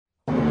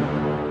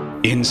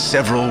In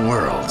several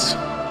worlds,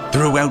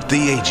 throughout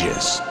the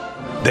ages,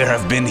 there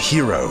have been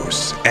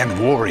heroes and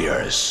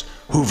warriors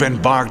who've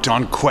embarked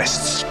on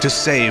quests to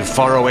save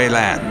faraway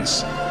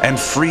lands and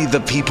free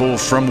the people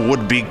from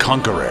would-be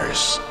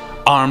conquerors,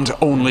 armed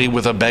only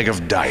with a bag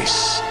of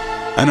dice.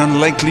 An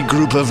unlikely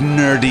group of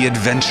nerdy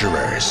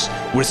adventurers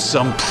with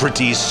some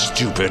pretty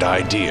stupid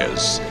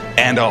ideas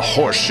and a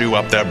horseshoe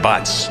up their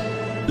butts.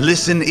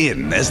 Listen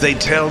in as they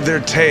tell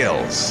their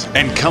tales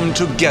and come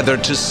together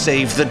to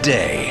save the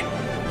day.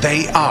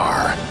 They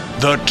are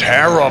the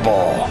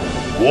Terrible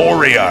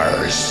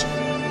Warriors.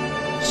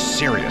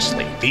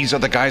 Seriously, these are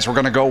the guys we're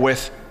gonna go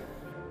with?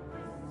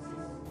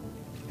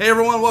 Hey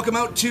everyone, welcome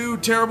out to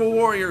Terrible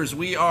Warriors.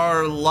 We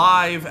are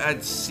live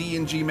at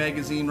C&G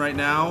Magazine right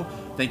now.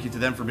 Thank you to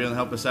them for being able to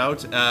help us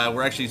out.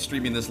 We're actually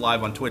streaming this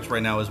live on Twitch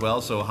right now as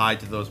well, so hi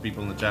to those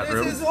people in the chat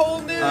room. This is whole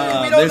new. We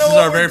don't this know is what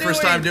our we're very doing.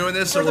 first time doing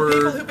this, For so the we're...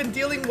 people who've been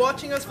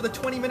watching us for the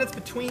 20 minutes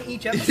between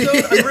each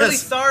episode, I'm really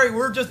sorry.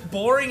 We're just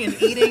boring and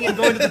eating and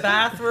going to the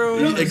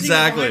bathroom.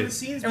 Exactly.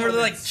 And we're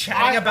like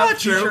chatting about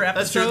future episodes.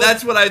 That's true.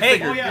 That's what I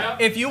figured.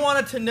 If you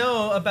wanted to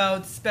know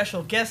about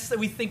special guests that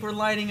we think we're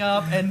lining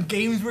up and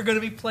games we're going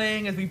to be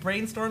playing as we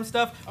brainstorm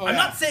stuff, I'm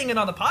not saying it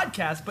on the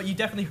podcast, but you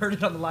definitely heard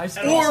it on the live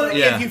stream. Or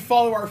if you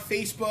follow our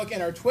Facebook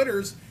and our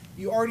Twitters,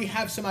 you already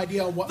have some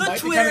idea on what might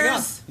be coming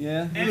up.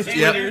 Yeah. And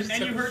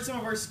you heard some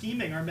of our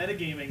scheming, our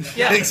metagaming.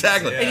 Yeah,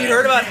 exactly. And you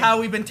heard about how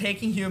we've been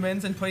taking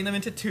humans and putting them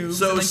into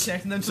tubes and then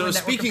connecting them to a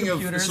network of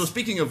computers.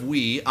 Speaking of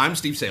we, I'm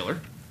Steve Saylor.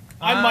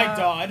 I'm Mike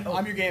Dodd.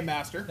 I'm your game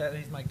master.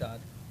 He's Mike Dodd.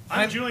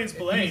 I'm Julian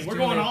Spillane. We're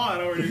going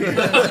on over here.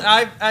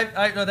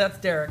 No, that's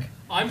Derek.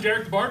 I'm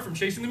Derek the Bard from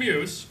Chasing the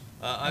Muse.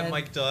 I'm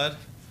Mike Dodd.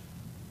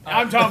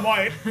 I'm Tom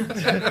White.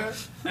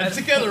 And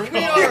together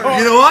we are.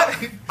 You know what?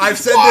 I've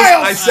said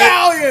Wild this.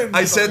 Stallions!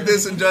 I said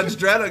this in Judge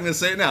Dredd. I'm going to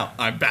say it now.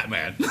 I'm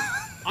Batman.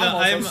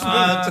 I'm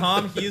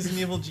Tom. He's an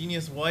evil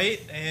genius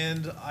White,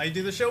 and I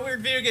do the show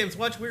Weird Video Games.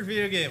 Watch Weird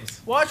Video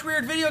Games. Watch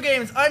Weird Video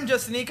Games. I'm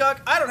Justin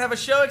Eacock. I don't have a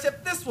show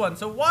except this one,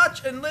 so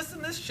watch and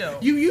listen this show.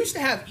 You used to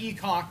have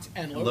Ecocked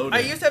and Loaded. I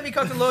used to have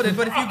Ecocked and Loaded,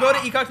 but if you go to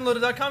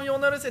ecockedandloaded.com, you'll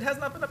notice it has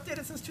not been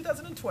updated since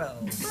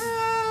 2012.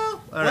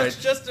 All right.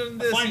 What's just on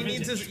this? He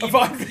needs his ego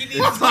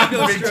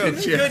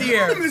Vintage, yeah. Good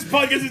year. This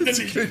podcast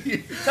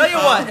is Tell you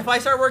what, if I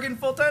start working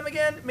full-time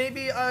again,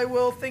 maybe I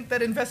will think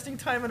that investing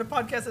time in a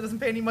podcast that doesn't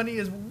pay any money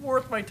is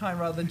worth my time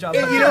rather than job.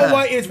 You know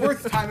what? It's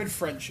worth time and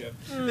friendship.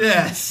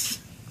 Yes.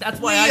 That's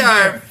why We I'm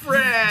are here.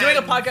 friends. Doing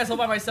a podcast all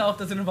by myself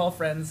doesn't involve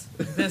friends.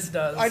 This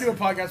does. I do a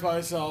podcast by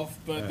myself,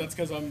 but that's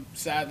because I'm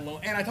sad and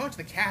lonely. And I talk to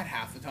the cat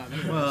half the time.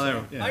 Anyway,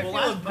 Well, yeah. I feel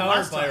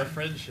empowered by our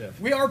friendship.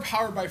 we are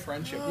powered by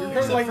friendship. We're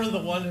Except for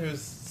the one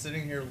who's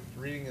sitting here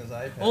reading his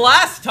iPad.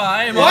 Last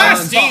time on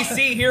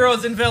DC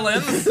Heroes and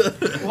Villains,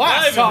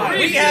 last time.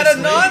 we had a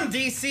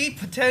non-DC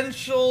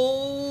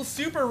potential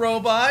super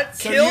robot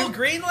kill you-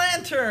 Green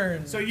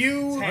Lantern. So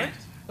you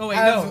Oh wait,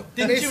 have no.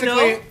 Didn't you basically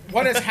know?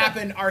 what has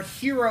happened. Our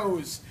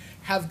heroes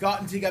have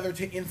gotten together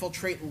to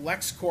infiltrate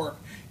LexCorp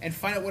and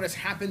find out what has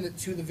happened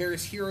to the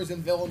various heroes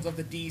and villains of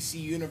the DC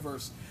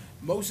universe.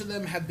 Most of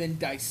them have been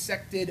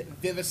dissected,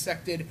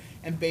 vivisected,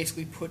 and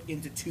basically put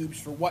into tubes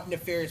for what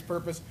nefarious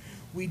purpose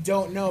we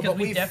don't know. Because But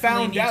we we've definitely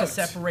found need out. to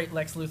separate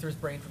Lex Luthor's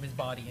brain from his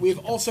body. We've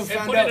also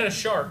found put it in out a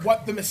shark.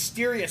 what the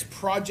mysterious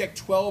Project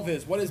 12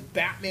 is. What is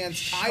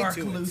Batman's tie Shark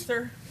to it?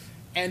 Luthor.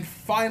 And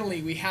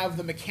finally, we have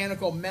the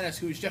Mechanical Menace,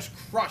 who has just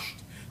crushed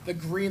the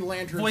Green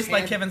Lantern's Voiced by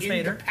hand Kevin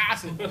Spader.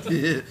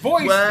 incapacitated.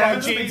 Voiced by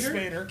James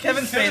Spader.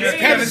 Kevin Spader.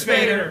 Kevin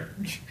Spader.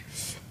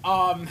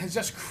 Has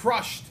just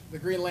crushed the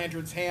Green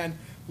Lantern's hand,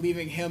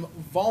 leaving him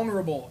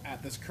vulnerable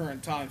at this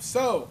current time.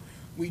 So,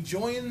 we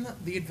join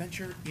the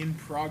adventure in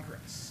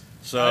progress.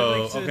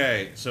 So,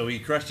 so he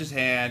crushed his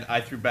hand. I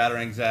threw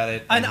batarangs at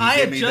it. And he I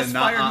gave had me just the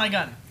fired my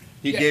gun.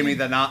 He Yeah, gave me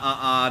the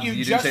You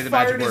didn't just say the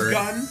fired magic his word.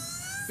 gun.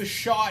 The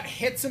shot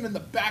hits him in the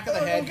back of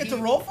the I head. don't get to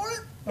roll for it?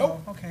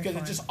 Nope. Oh, okay, Because it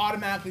fine. just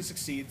automatically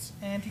succeeds.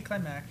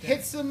 Anticlimactic.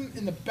 Hits him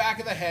in the back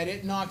of the head.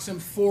 It knocks him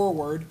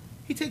forward.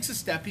 He takes a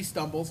step. He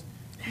stumbles.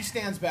 He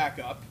stands back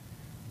up.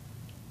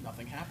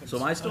 Nothing happens. So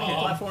am I still on the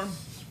platform?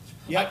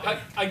 Yep.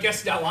 I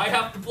guess now I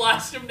have to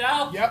blast him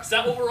now? Yep. Is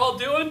that what we're all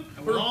doing?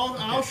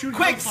 I'll shoot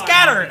Quick, you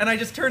scatter! And I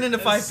just turn into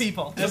 5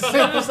 people. As soon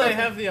as I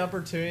have the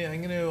opportunity,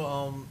 I'm going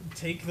to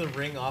take the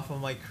ring off of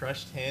my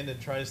crushed hand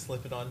and try to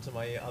slip it onto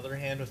my other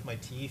hand with my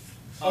teeth.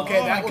 Okay,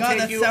 Oh that my will God, take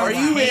that you. sounds Are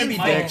you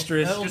painful.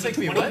 ambidextrous? That'll Does take a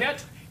me 20 what?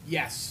 hit?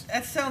 Yes.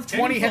 That sounds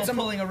 20 painful, hits him.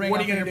 pulling a ring What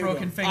off are you of your gonna do to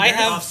broken him? finger. I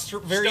have Still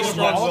very a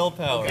strong roll.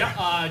 willpower.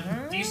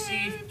 Yeah,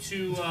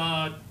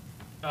 DC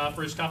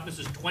for his toughness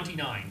is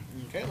 29.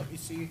 Okay, let me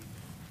see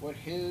what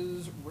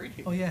his rate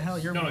is. Oh yeah, hell,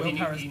 your No,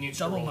 willpower he is needs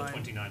to double roll a mine.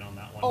 29 on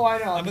that one. Oh, I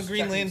know. I'm a just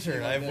Green checking to see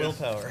Lantern. what I have it is.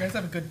 willpower. You guys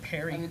have a good I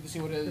parry. need to see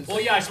what it is.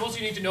 Well, yeah, I suppose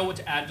you need to know what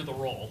to add to the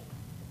roll.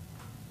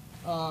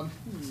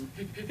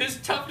 His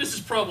toughness is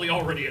probably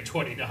already a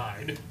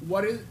 29.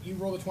 What is? You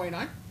roll a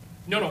 29?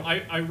 No,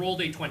 I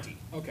rolled a 20.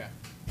 Okay.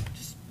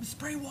 Just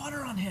spray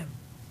water on him.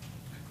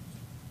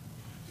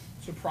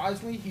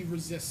 Surprisingly, he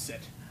resists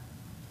it.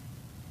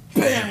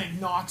 Bang!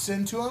 Knocks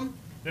into him.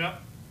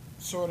 Yep.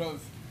 Sort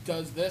of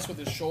does this with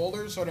his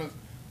shoulders, sort of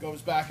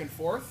goes back and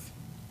forth.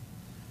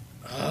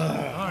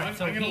 Alright,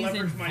 so I'm going to he's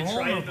leverage my trident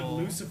of invulnerable.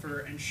 Lucifer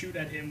and shoot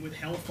at him with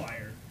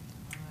Hellfire.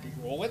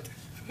 Roll it.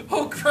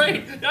 Oh,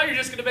 great! Now you're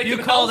just gonna make You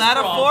him call that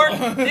a Hellspawn.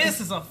 fork? This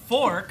is a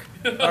fork.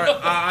 All right,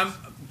 I'm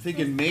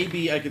thinking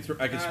maybe I could So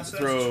that's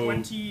throw.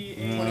 28,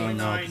 No,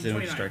 29, because they don't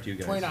 29. start you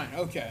guys. 29.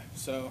 Okay,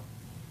 so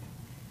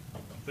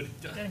But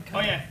it does. Oh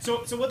yeah. So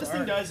what this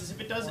thing Alright. does is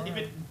if it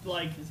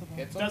like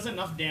hits him. does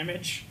enough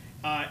damage,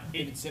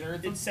 it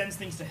Incinerate them? it sends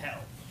things to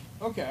hell.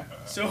 Okay.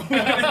 So we're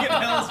gonna get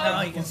hell's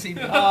Now you can see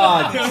me.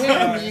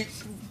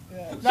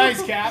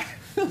 Nice, Cap.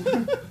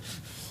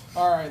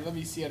 All right, let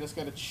me see. I just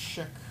gotta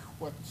check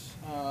what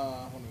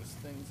one of his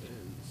things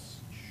is.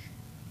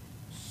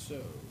 So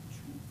to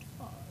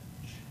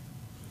dodge.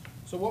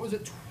 So what was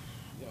it?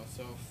 Yeah.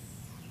 So.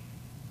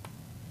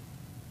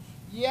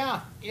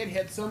 Yeah, it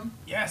hits him.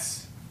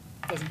 Yes.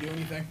 Doesn't do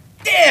anything.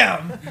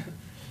 Damn!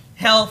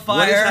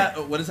 Hellfire.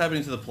 What is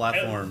happening to the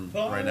platform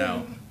right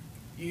now?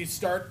 You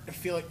start to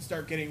feel it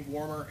start getting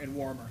warmer and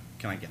warmer.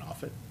 Can I get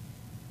off it?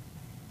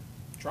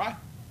 Try.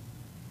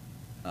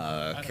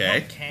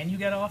 Okay. Can you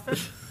get off it?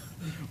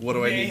 What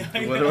do I May need?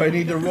 I What get do I off?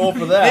 need to roll for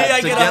May that I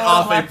to get get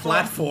off off the a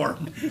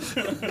platform?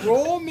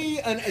 Roll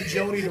me an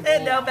agility to roll.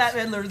 And now off.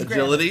 Batman learns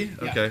Agility.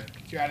 Yeah. Okay.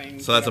 You're adding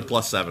So that's a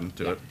whatever. +7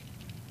 to it.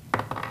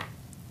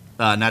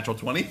 Natural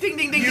 20. Ding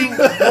ding ding You ding.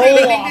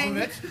 roll off of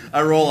it.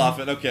 I roll off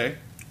it. Okay.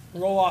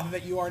 Roll off of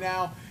it. You are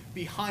now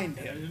behind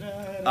him.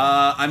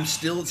 I'm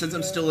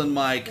still in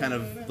my kind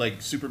of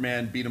like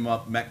Superman beat 'em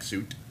up mech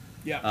suit.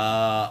 Yeah.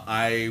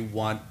 I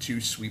want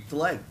to sweep the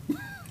leg.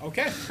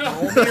 Okay.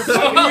 Roll me your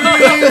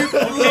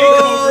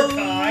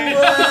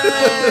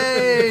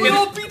fighting.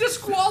 You'll be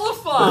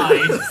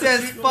disqualified.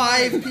 Says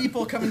 5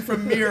 people coming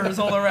from mirrors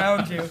all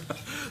around you.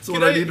 So what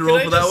do I need to roll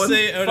for that one?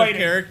 Say out Fighting. of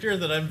character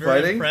that I'm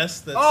very Fighting?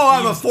 impressed that Oh,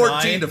 I'm a Steve's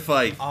 14 to die,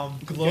 fight.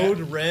 glowed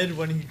red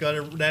when he got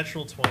a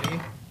natural 20.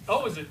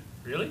 Oh, is it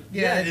really?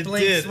 Yeah, it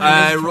blinks did. when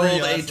I you-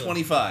 rolled a awesome.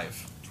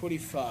 25.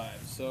 25.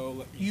 So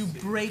let me You see.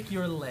 break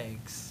your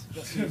legs.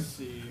 Let me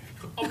see.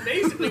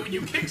 Amazingly, when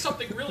you kick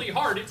something really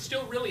hard, it's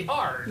still really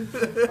hard.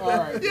 All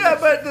right. Yeah,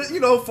 but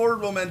forward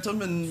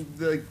momentum and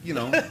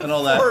and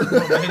all that.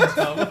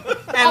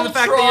 And the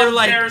fact that you're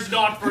like cares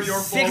not for your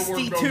forward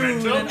 62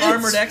 momentum. and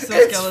armored It's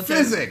exoskeleton.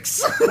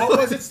 physics. What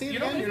was it, Steve? You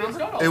know, again? maybe Your it's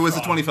number? not all It was a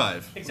strong.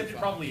 25. Except it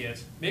probably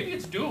is. Maybe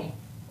it's Doom.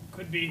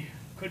 Could be.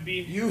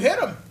 You hit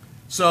him.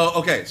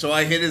 So so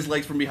I hit his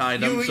legs from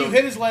behind him. You So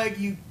hit his leg.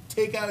 You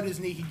take out his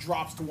knee. He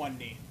drops to one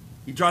knee.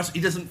 he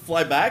doesn't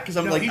fly back because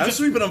I'm No, he I'm just-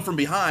 sweeping him from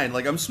behind.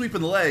 Like I'm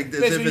sweeping the leg as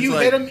if Basically, it's you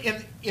like. hit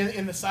him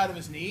in the side of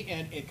his knee,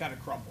 and it kind of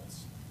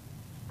crumbles.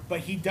 But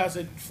he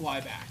doesn't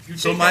fly back. You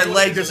So take my that one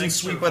leg with the doesn't leg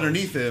sweep circles.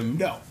 underneath him.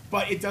 No,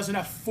 but it doesn't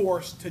have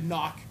force to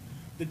knock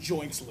the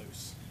joints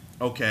loose.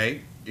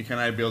 Okay. Can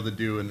I be able to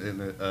do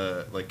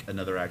like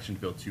another action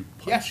to be able to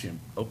punch Yes. him?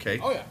 Okay.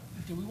 Oh yeah.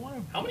 Do we want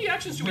to? How many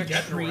actions do we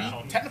get in a Retreat?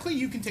 round? Technically,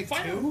 you can take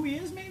Find out two. who he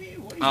is, maybe.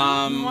 What do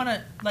you we want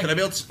to like? Can I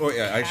be able to? Oh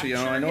yeah, actually,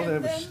 I know they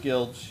have a capture him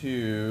skill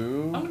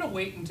too. I'm gonna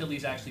wait until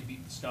he's actually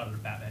beat the snot out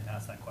of Batman to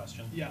ask that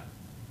question. Yeah.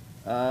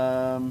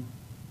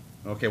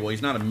 Okay, well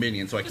he's not a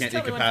minion, so I Just can't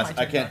tell me when it's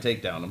my I turn, can't Doc.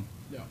 take down him.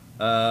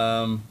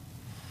 No.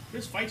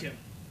 Just fight him.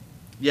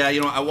 Yeah,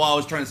 I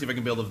was trying to see if I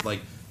can be able to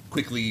like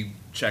quickly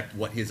check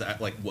what his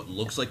what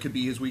looks like could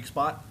be his weak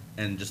spot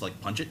and just like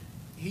punch it.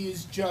 He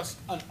is just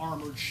an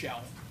armored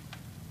shell.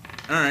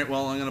 All right,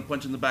 well I'm gonna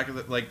punch in the back of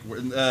the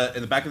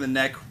in the back of the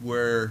neck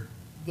where.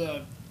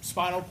 The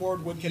spinal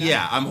cord would connect.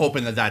 Yeah, I'm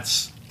hoping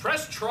that's.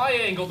 Press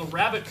triangle to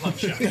rabbit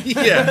punch him.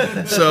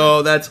 Yeah,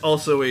 so that's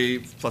also a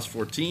plus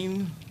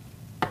 14.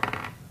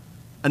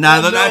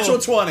 Another Oh, no. natural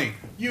 20.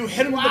 You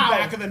hit him in the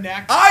back of the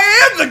neck.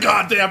 I am the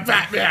goddamn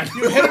Batman!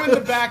 You hit him in the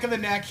back of the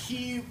neck.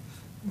 He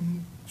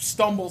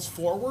stumbles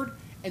forward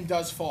and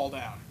does fall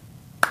down.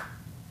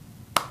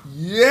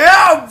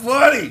 Yeah,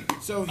 buddy!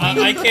 So he,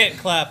 I can't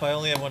clap. I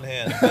only have one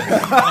hand.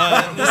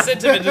 The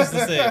sentiment is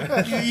the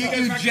same.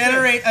 You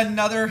generate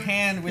another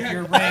hand with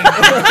your ring.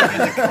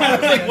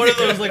 Like one of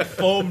those like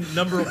foam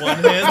number 1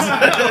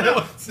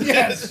 hands.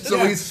 yes.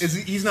 So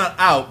he's not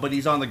out, but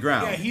he's on the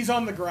ground. Yeah, he's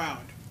on the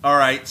ground. All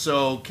right,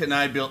 so can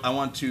I build? I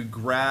want to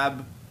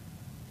grab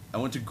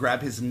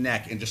his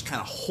neck and just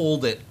kind of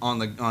hold it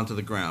onto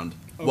the ground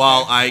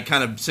while I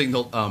kind of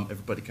signal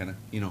everybody kind of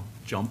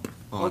jump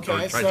on Okay, or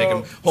try so, to take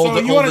him hold so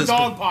the you hold want to this-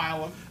 dog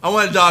pile him. I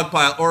want a dog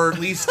pile, or at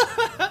least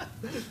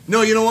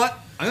no. You know what?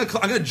 I'm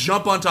gonna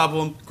jump on top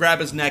of him, grab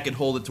his neck, and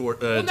hold it to now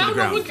the no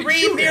ground. one can 3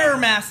 shoot mirror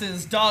him.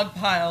 masses dog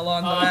pile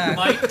on the back.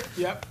 Mike,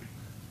 Yep.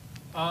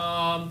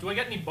 do I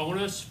get any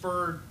bonus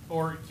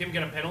or him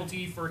get a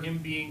penalty for him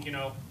being,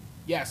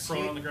 Yes.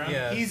 thrown on the ground?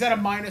 Yeah. He's at a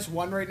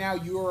 -1 right now.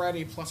 You are at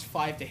a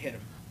 +5 to hit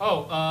him.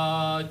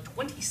 Oh,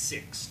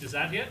 26. Does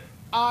that hit?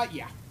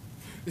 Yeah.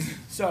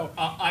 So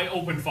I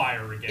open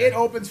fire again. it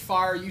opens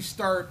fire. You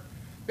start.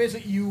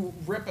 Basically, you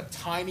rip a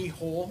tiny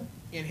hole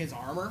in his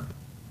armor.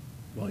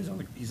 Well, he's on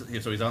the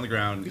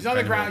ground. He's on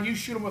the ground. You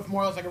shoot him with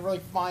more or less like a really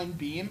fine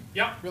beam.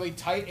 Yep. Really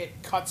tight.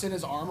 It cuts in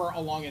his armor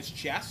along his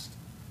chest,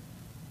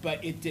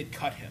 but it did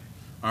cut him.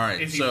 All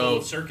right, Is he so full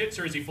of circuits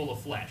or is he full of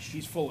flesh?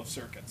 He's full of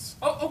circuits.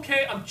 Oh,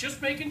 okay. I'm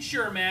just making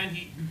sure, man.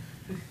 He.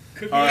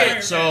 Could all be right,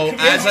 there, so could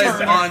be as there.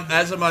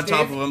 I'm on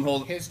top of him,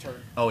 hold. His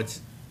turn. Oh,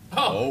 it's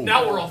Oh, Oh.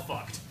 now we're all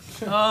fucked.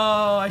 Oh,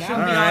 I shouldn't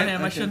be Alright, on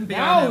him. I okay. shouldn't be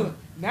on him.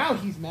 Now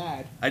he's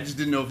mad. I just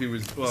didn't know if he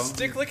was well.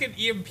 Stick like an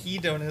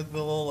EMP down his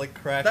little like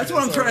crack. That's in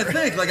what I'm his trying to armor.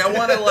 think. Like I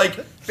want to like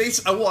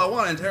face. Well, I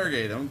want to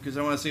interrogate him because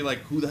I want to see like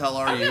who the hell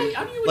are How you? do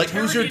you Like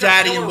who's your interrogate a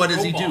daddy and what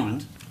does he robot?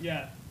 do?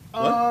 Yeah.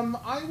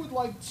 What? I would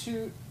like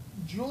to.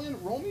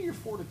 Julian, roll me your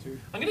fortitude.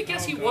 I'm gonna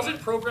guess Oh, he God. wasn't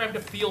programmed to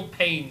feel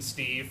pain,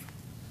 Steve.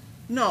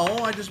 No,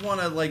 I just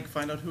want to like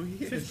find out who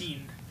he is.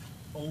 15.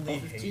 Only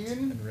hate 15?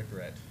 and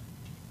regret.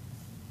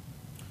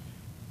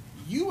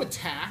 You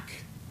attack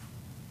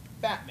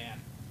Batman.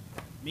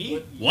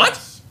 Me? What?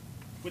 Yes.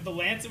 With the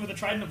lance and with the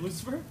trident of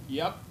Lucifer?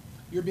 Yep.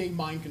 You're being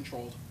mind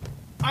controlled.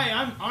 I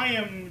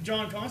am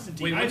John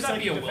Constantine. Wait, I wouldn't have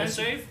that be a psychic will defense.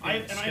 save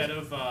instead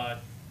of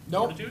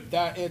Nope. fortitude?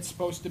 That it's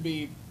supposed to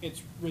be.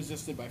 It's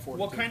resisted by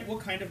fortitude.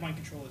 What kind of mind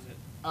control is it?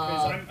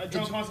 Because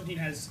John it's- Constantine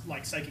has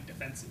like psychic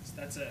defenses.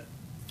 That's a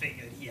thing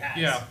that he has.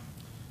 Yeah.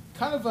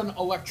 Kind of an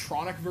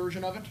electronic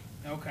version of it.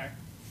 Okay.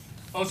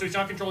 Oh, so he's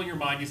not controlling your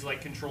mind; he's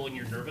like controlling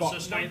your nervous Well,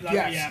 system.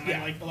 Yes, my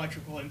yeah. like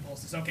electrical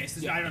impulses. Okay, so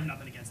Yeah. I have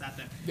nothing against that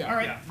then. Yeah. All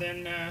right, Yeah.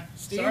 then.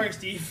 Steve? Sorry,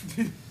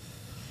 Steve.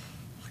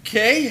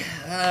 Okay,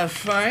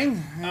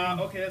 fine.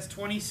 Okay, that's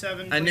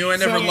 27. I knew I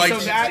never so, liked-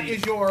 So that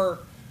is your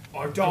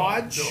I've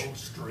Dodge got no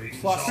strings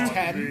plus on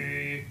 10.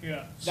 me.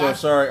 Yeah. So That's-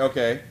 sorry.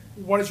 Okay,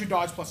 What is your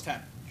dodge plus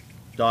 10?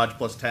 dodge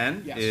plus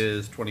 10 Yes.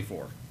 is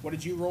 24. What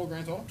did you roll,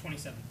 grand total?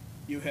 27.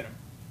 You hit him.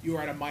 You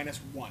are at a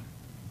 -1.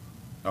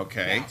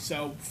 Okay. Now,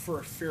 so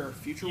for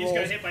future You just got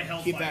rolls, hit by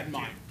hellfire. keep that in too.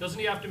 mind. Doesn't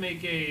he have to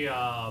make a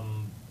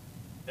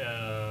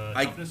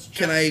toughness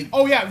check? Can I?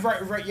 Oh yeah,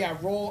 right. Yeah,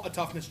 roll a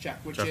toughness check,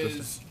 which Toughness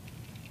is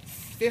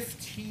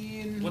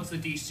 15 What's the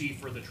DC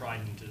for the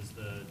trident? Is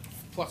the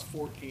plus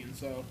 14.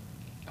 So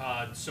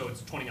so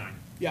it's 29.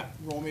 yeah,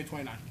 roll me a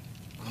 29.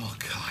 Oh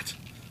God.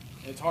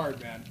 It's hard,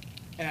 man.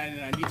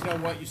 And I need to know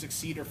what you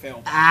succeed or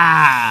fail.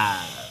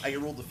 I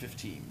rolled a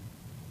 15.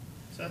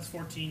 So that's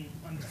 14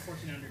 under.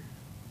 14 under.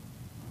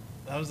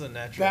 That was a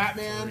natural.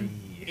 Batman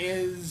 3.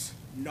 is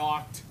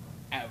knocked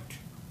out,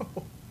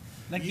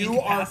 Like You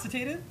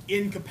incapacitated?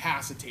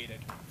 incapacitated,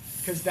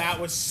 because that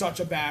was such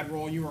a bad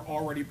roll. You were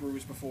already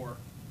bruised before.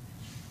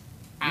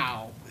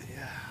 Ow.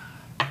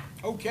 Yeah.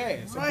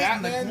 Okay, so Right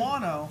in the Batman,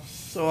 guano.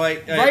 So I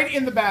right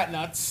in the bat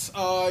nuts.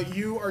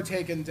 You are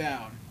taken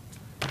down.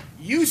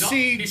 You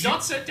see. He's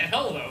not sent to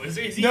hell though, is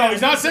he? No,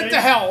 he's not sent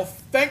to hell.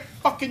 Thank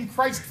fucking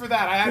Christ for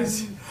that.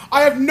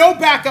 I have no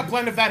backup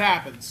plan if that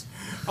happens.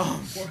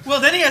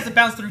 Well, then he has to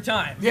bounce through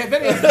time. Yeah,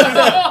 then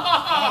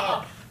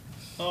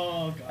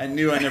Oh god. I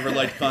knew I never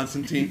liked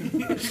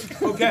Constantine.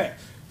 okay.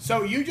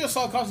 So you just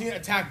saw Constantine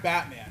attack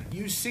Batman.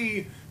 You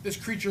see this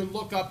creature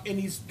look up, and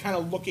he's kind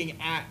of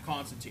looking at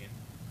Constantine.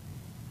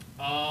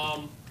 Do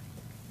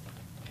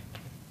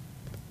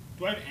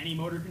I have any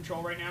motor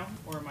control right now,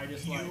 or am I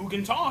just like? You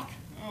can talk.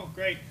 Oh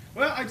great.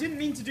 Well, I didn't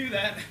mean to do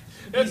that.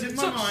 He's in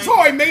my mind.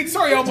 Sorry, mate.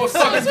 Sorry, I almost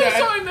sucked I'm so dead.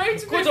 sorry, mate.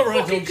 It's Course been I run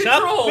a fucking joke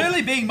shop. control.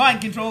 Clearly being mind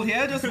controlled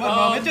here. Just one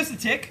moment, just a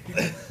tick.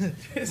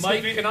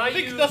 Mike, can I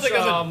Think use nothing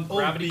as an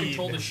gravity old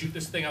control bead. to shoot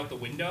this thing out the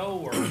window,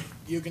 or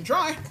You can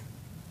try.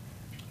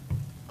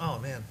 Oh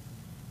man.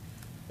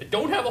 I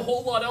don't have a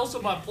whole lot else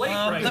on my plate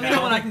right Let me now.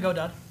 know when I can go,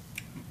 Dad.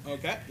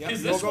 Okay. Yep.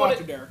 Is You'll this go what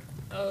after it- Derek.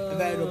 And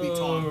then it'll be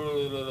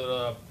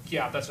Tom.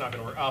 Yeah, that's not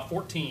gonna work.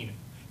 14.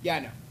 Yeah, I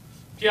know.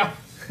 Yeah.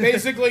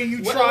 Basically, you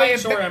Wait, try wait,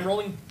 and sorry, I'm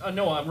rolling.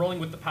 No, I'm rolling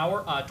with the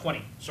power.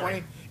 20. Sorry.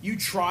 20. You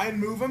try and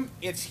move him.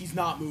 He's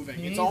not moving.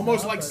 He's It's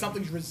almost not like moving.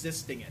 something's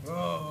resisting it.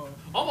 Oh.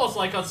 Almost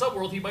like on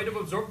Subworld, he might have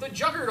absorbed the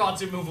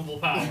Juggernaut's immovable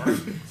power.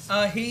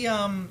 He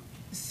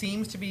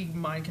seems to be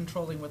mind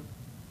controlling with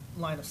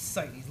line of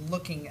sight. He's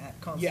looking at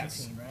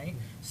Constantine, right?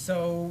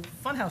 So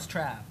Funhouse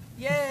Trap.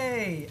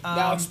 Yay!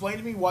 Now explain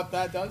to me what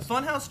that does.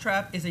 Funhouse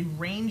Trap is a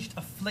ranged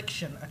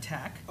affliction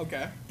attack.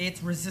 Okay.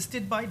 It's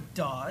resisted by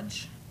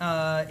dodge.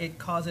 It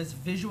causes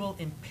visual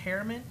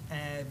impairment,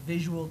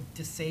 visual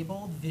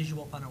disabled,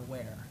 visual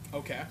unaware.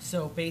 Okay.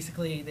 So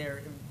basically,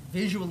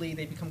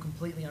 they become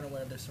completely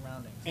unaware of their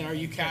surroundings. And are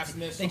you They can't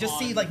casting see- this They just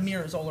see on- like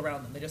mirrors all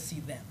around them. They just see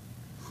them.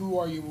 Who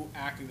are you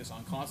acting this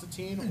on?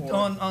 Constantine or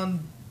On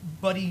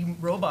Buddy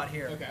Robot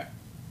here. Okay.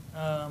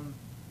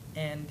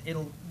 And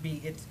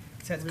it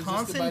says Resisted by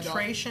dodge.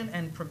 concentration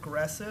and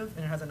progressive,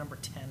 and it has a number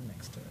 10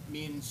 next to it.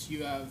 Means you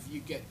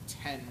get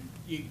 10.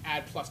 You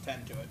add plus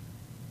 10 to it.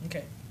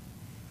 Okay.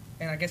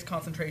 And I guess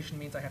concentration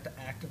means I have to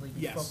actively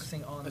be Yes.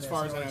 focusing on As this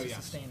far in as I order know, to yes.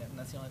 sustain it, and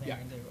that's the only thing Yeah. I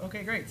can do.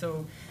 Okay, great.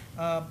 So,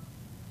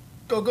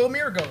 go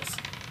mirror goes.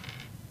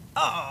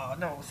 Oh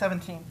no,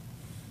 17.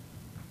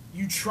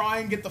 You try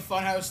and get the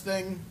funhouse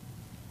thing.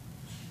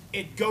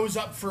 It goes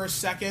up for a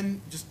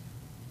second, just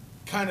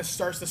kind of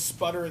starts to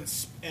sputter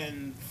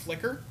and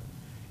flicker.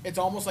 It's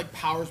almost like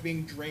power's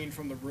being drained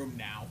from the room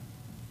now.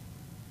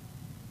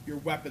 Your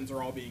weapons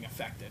are all being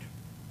affected.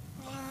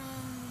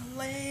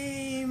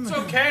 Lame. It's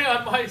okay,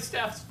 my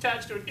staff's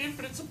attached to an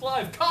infinite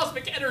supply of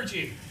cosmic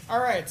energy. All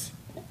right.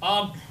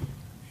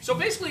 So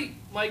basically,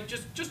 Mike,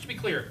 just to be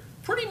clear,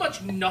 pretty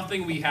much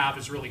nothing we have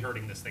is really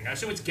hurting this thing. I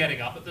assume it's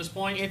getting up at this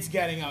point. It's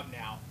getting up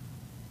now.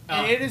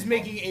 And it is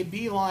making a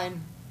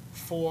beeline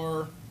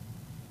for...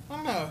 I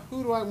don't know.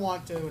 Who do I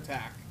want to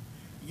attack?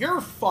 You're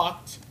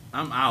fucked.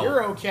 I'm out.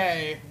 You're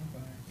okay.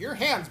 Your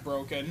hand's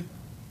broken.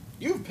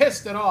 You've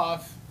pissed it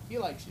off. He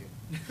likes you.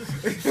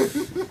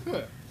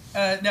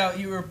 Now,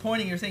 you were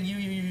pointing, you're saying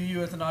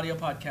you as an audio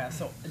podcast.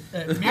 So, I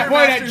Mirror point at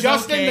Master's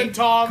Justin okay. and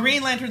Tom.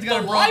 Green Lantern's The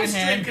got a live broken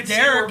stream hand. can see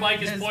where Derek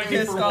Mike is is pointing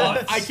pissed for off.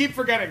 once. I keep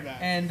forgetting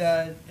that.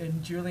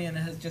 And Julian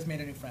has just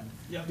made a new friend.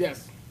 Yep.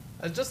 Yes.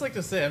 I'd just like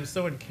to say I'm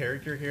so in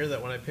character here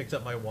that when I picked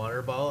up my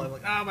water bottle, I'm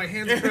like, my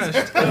hand's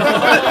crushed.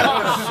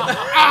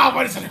 Ah,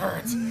 why does it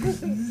hurt?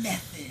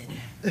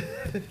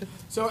 Method.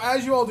 So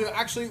as you all do,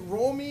 actually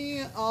roll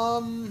me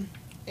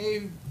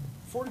a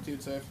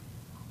fortitude save.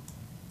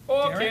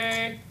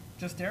 Okay.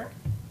 Just Derek?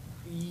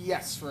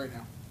 Yes, right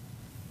now.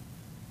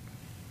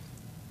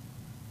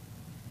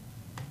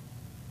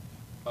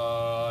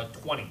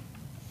 20.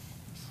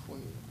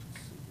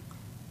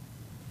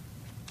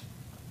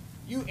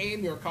 You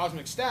aim your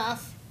cosmic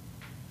staff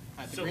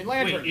at the So Green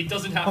Lantern. wait, it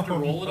doesn't have to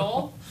roll at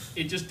all.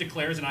 It just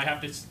declares, and I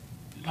have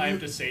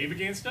to save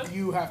against it.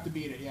 You have to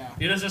beat it, yeah.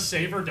 It has a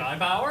save or die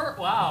power.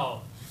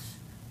 Wow.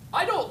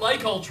 I don't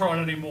like Ultron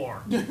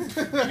anymore.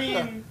 I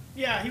mean,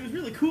 yeah, he was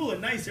really cool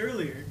and nice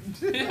earlier.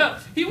 Yeah,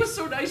 he was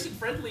so nice and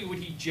friendly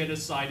when he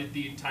genocided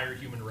the entire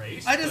human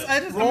race.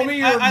 Roll me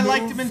your I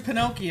liked move. him in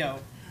Pinocchio.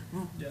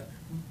 Yeah.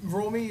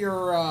 Roll me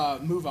your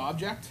move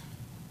object,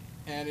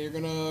 and you're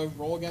gonna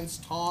roll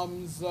against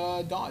Tom's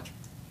dodge.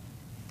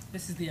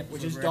 This is the episode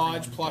Which is where dodge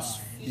everyone plus-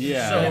 dies.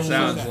 Yeah, So- it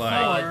sounds so-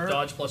 like.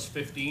 Dodge plus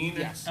 15.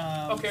 Yes.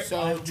 Okay. So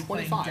I'll be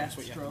playing 25 is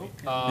what you have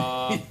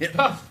to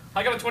Deathstroke.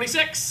 I got a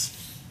 26.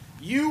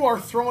 You are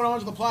thrown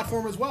onto the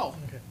platform as well.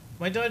 okay.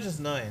 My dodge is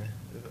 9.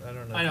 I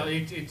don't know. I know,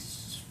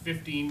 it's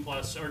 15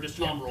 plus, or just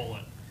Tom roll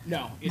it.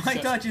 No, it's My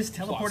just dodge is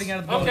teleporting plus. out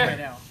of the building Okay. right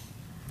now.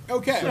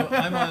 Okay, So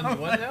I'm on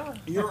what now?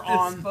 you're It's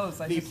on close,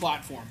 I the just-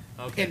 platform,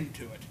 Okay. pinned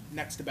to it,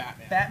 next to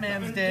Batman.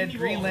 Batman's Didn't dead, he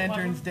Green roll off the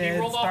Lantern's platform? He dead,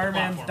 rolled off the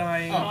Starman's platform.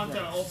 dying. Oh, On to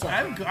right. Ultron.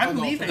 I'm I'll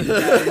go leaving, for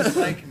guys.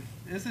 Like,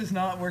 this is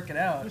not working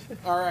out.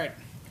 All right.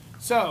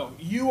 So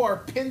you are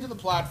pinned to the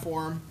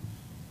platform.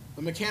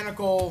 The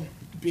mechanical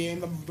being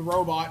the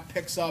robot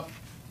picks up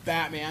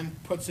Batman,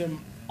 puts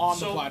him on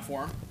the So-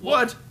 platform.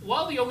 What?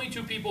 While the only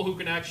two people who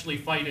can actually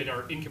fight it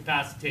are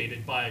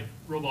incapacitated by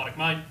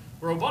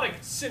robotic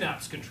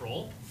synapse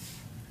control.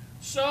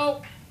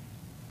 So,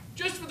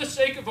 just for the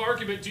sake of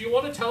argument, do you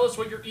want to tell us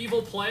what your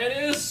evil plan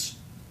is?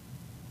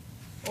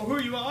 Or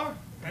who you are?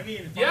 I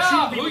mean, if Yeah,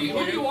 I'm who shooting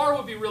people you are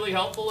would be really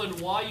helpful,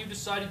 and why you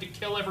decided to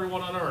kill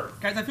everyone on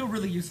Earth. Guys, I feel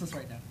really useless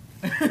right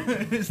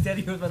now.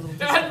 Steady with my little And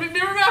pistol.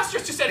 Mirror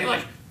Master's just saying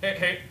like,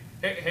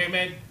 hey,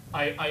 man,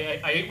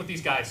 I ate with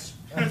these guys.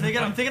 I'm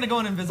thinking of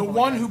going The invisible.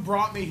 one again. who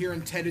brought me here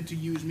intended to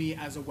use me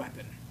as a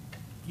weapon.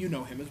 You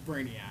know him as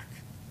Brainiac.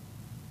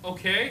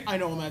 Okay, I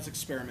know him as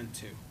Experiment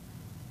 2.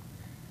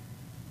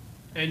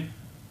 and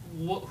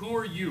who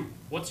are you?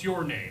 What's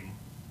your name?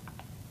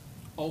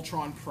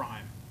 Ultron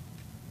Prime.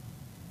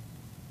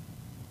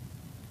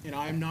 And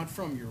I am not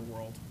from your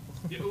world,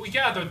 We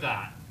gathered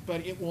that.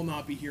 but it will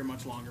not be here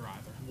much longer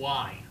either,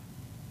 Why?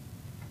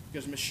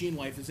 because machine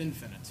life is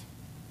infinite.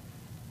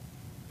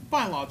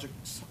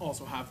 Biologics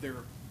also have their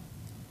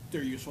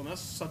usefulness,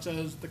 such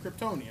as the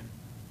Kryptonian.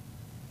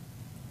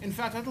 In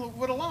fact, that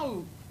would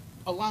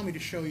allow me to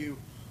show you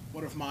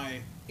one of my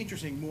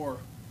more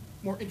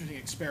interesting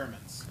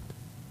experiments.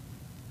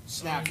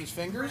 Snaps his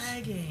fingers.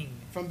 bragging.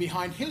 From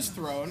behind his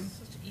throne,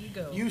 Such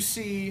ego. you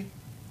see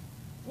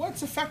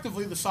what's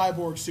effectively the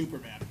cyborg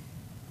Superman.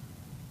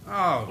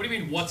 Oh. What do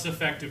you mean, what's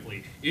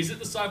effectively? Is it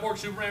the cyborg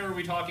Superman, or are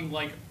we talking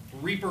like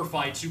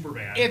Reaper-fied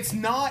Superman? It's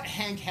not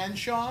Hank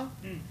Henshaw,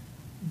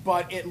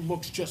 but it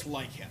looks just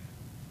like him.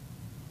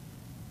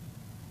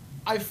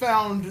 I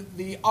found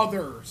the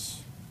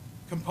others'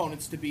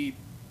 components to be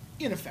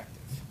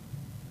ineffective.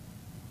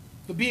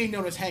 The being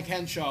known as Hank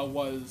Henshaw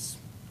was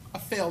a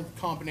failed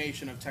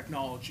combination of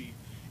technology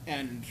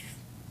and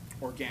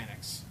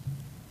organics.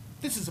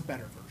 This is a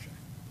better version.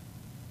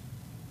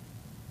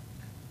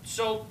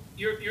 So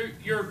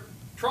you're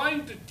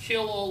trying to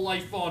kill all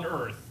life on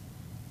Earth,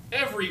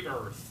 every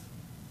Earth,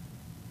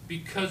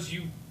 because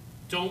you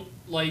don't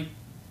like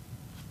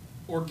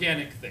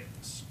organic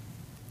things.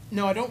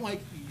 No, I don't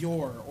like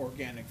your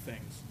organic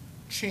things.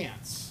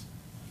 Chance.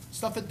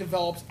 Stuff that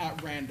develops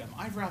at random.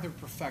 I'd rather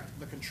perfect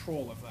the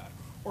control of that.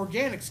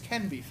 Organics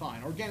can be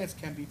fine. Organics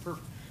can be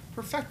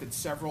perfected.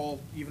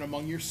 Several, even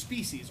among your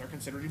species, are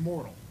considered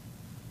immortal.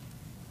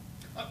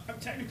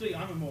 Technically,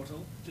 I'm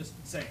immortal. Just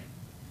saying.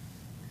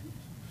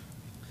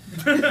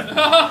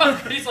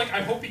 He's like,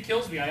 I hope he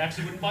kills me. I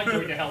actually wouldn't mind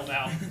going to hell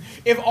now.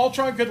 If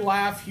Ultron could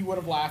laugh, he would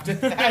have laughed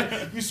at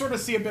that. You sort of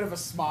see a bit of a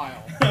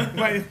smile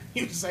when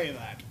you say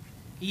that.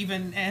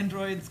 Even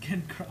androids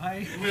can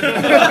cry.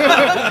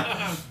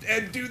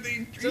 And do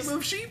they dream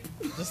of sheep?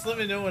 Just let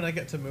me know when I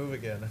get to move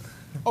again.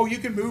 Oh, you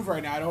can move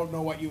right now. I don't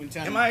know what you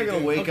intend. Am I to gonna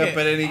do. wake Okay, up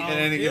at any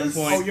given is-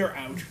 Oh, point? you're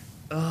out.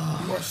 You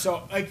are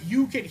so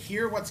you can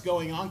hear what's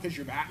going on because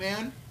you're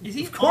Batman. Is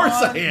he Of course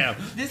on I am.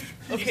 This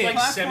Okay, like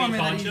platform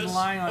that he's semi-conscious.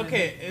 lying on.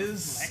 Okay,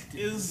 reflective,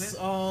 is it?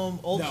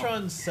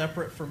 Ultron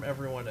separate from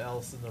everyone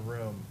else in the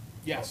room?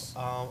 Yes.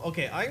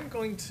 Okay, I'm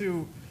going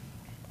to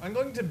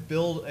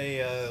build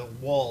a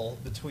wall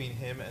between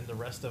him and the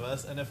rest of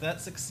us, and if that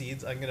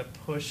succeeds, I'm gonna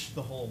push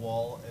the whole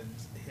wall and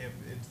him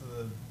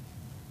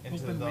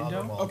into Open the window?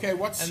 other wall. Okay,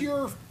 what's And-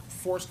 your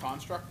force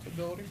construct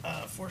ability?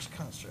 Force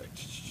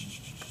construct.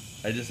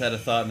 I just had a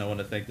thought, and I want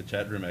to thank the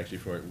chat room actually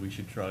for it. We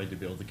should try to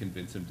be able to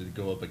convince him to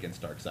go up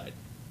against Darkseid.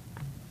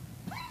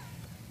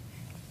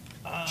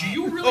 Do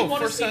you really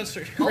want to first see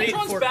answer. Great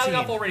Ultron's 14. bad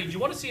enough already? Do you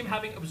want to see him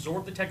having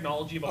absorbed the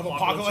technology of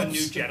Apocalypse and New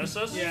Apocalypse.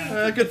 Genesis?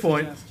 Yeah. Good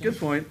point. Good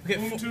point. Okay,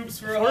 Boom tubes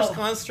for force all.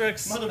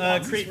 constructs. Mother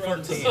boxes Create for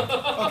all. 14.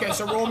 Okay,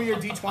 so roll me your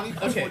d20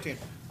 plus Okay. 14.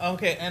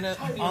 Okay, and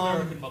Tiny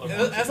American mother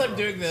as boxes I'm for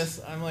doing all.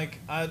 this, I'm like,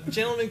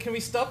 gentlemen, can we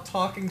stop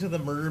talking to the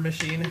murder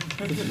machine?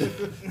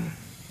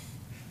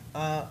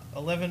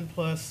 11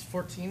 plus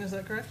 14, is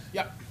that correct?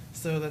 Yep.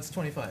 So that's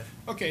 25.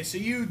 Okay, so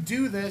you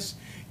do this.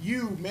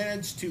 You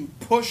manage to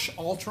push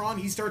Ultron.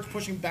 He starts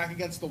pushing back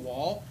against the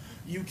wall.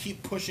 You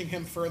keep pushing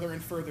him further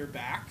and further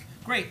back.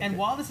 Great, and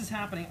while this is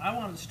happening, I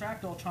want to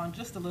distract Ultron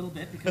just a little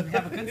bit because we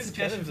have a good He's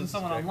suggestion kind of from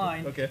someone distracted.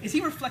 online. Okay. Is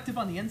he reflective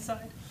on the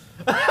inside?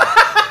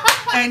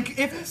 And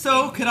if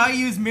so, could I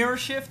use Mirror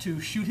Shift to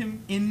shoot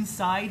him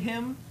inside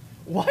him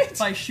What?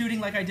 by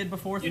shooting like I did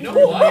before? You through know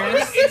the what?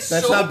 mirrors? It's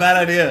That's so, not a bad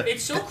idea.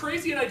 It's so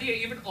crazy an idea.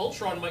 Even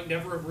Ultron might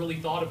never have really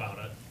thought about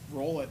it.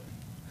 Roll it.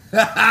 Can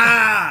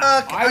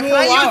I I will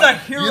allow use a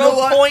it. hero You know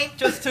what? point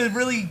just to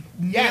really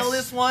nail Yes.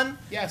 this one?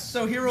 Yes.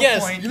 So hero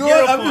Yes, point. You know what?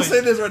 Hero I'm point. just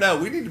saying this right now.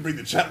 We need to bring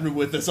the chat room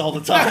with us all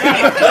the time.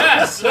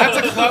 Yes.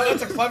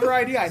 That's a clever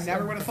idea. I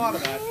never would have thought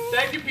of that.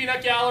 Thank you,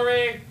 Peanut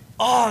Gallery.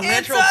 Oh, It's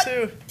natural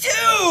a 2. 2!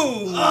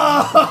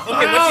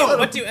 Okay,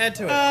 what do you add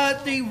to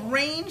it? The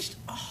ranged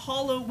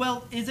hollow.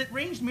 Well, is it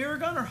ranged mirror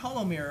gun or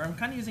hollow mirror? I'm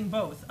kind of using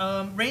both.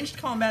 Ranged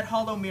combat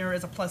hollow mirror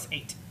is a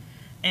 +8,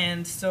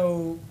 and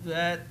so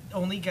that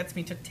only gets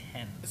me to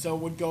 10 So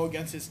it would go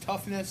against his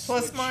toughness.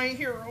 plus which my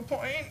hero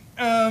point.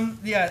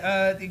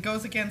 It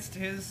goes against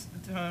his.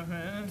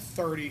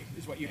 30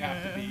 is what you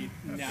have to beat.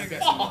 Now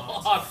guess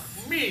Oh, not.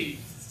 me.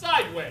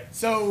 Sideways.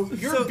 So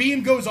your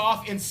beam goes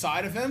off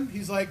inside of him.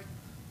 He's like,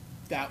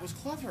 that was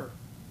clever.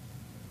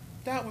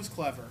 That was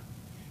clever.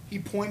 He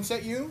points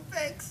at you.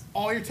 Thanks.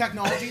 All your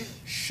technology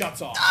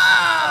shuts off.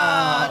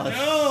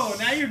 No,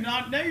 now you're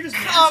not. Now you're just.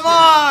 Come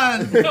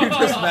on!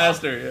 Just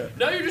master, yeah.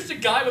 Now you're just a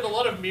guy with a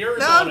lot of mirrors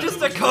Now on I'm him. just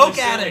It a was coke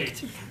really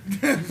silly.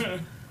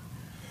 addict.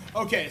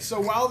 Okay, so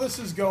while this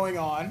is going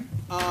on,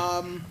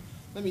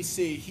 let me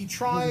see. He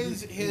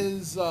tries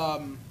his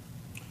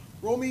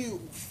roll me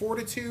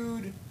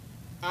fortitude.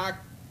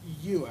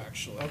 You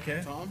actually.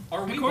 Okay. Tom.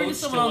 Are we According to both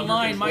someone still under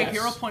online, my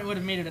control? hero point would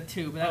have made it a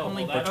 2, but that Oh,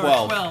 only well, or that's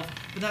 12.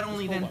 but that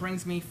only then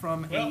brings me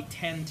from a Well.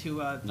 10 to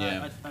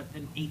Yeah.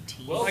 an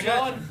 18. Well, I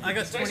got- John, I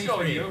got it's nice 23.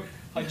 knowing you.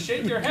 I'd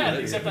shake your hand,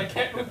 except I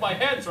can't move my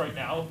hands right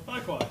now.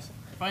 Likewise.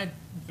 if I had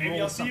Maybe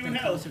rolled I'll see you something in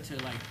hell. closer to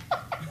like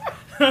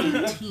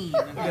 18.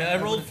 then Okay, I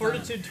rolled would've done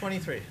it. Fortitude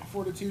 23.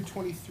 Fortitude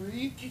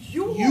 23.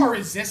 You You are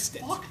resist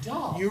it. fucked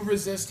up. You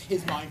resist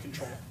his mind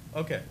control.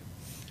 Okay.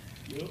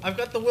 I've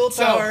got the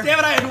willpower. Damn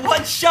it! I had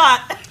one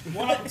shot,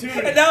 One and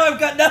opportunity. now I've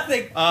got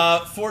nothing.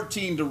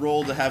 14 to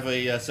roll to have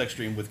a sex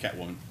dream with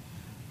Catwoman.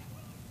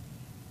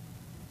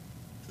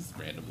 Just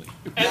randomly.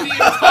 And the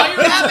entire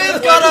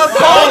Batman's got a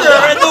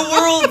boner, and the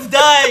world's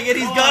dying, and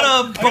he's got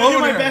a I gotta do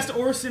my boner. best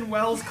Orson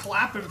Welles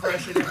clap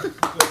impression.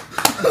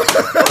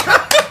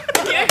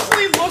 He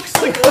actually looks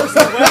like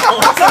Orson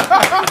Welles.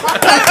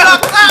 I'm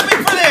not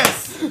clapping for this.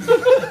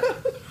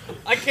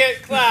 I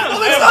can't clap. Well,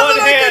 I there's have nothing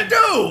one I hand.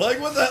 can do. Like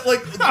what? Like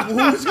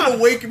who's gonna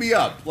wake me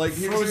up? Like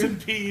here's Frozen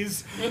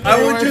peas.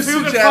 I would just Who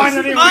can suggest. find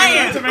any- I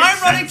That am. makes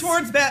I'm running sense.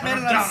 towards Batman,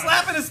 and I'm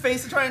slapping his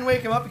face to try and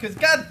wake him up because,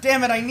 god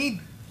damn it, I need.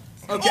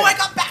 Okay. Oh, I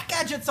got bat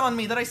gadgets on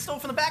me that I stole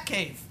from the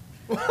Batcave.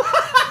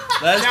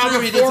 That's Now, true.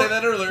 He did before- say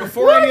that earlier.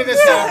 Before any of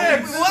this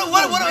happens, I just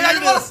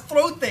want to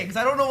throw things.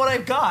 I don't know what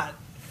I've got.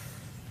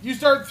 you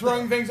start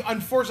throwing things.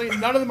 Unfortunately,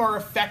 none of them are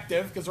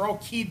effective because they're all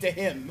keyed to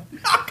him.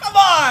 Oh, come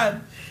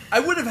on! I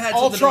would have had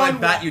Ultron something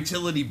like Bat wa-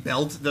 Utility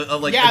Belt,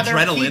 like yeah, they're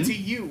keyed to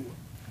adrenaline. you.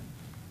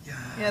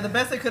 Yeah, the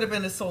best it could have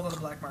been is sold on the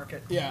black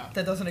market. Yeah.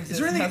 That doesn't exist. Is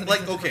there anything Hasn't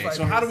like existed for okay? 5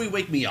 So how do years. we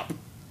wake me up?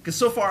 Because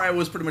so far I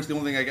was pretty much the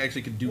only thing I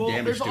actually could do Well,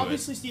 damage there's to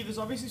obviously, Steve, there's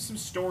obviously some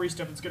story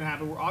stuff that's going to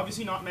happen. We're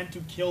obviously not meant to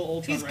kill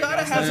Ultron He's right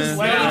gotta now. have So some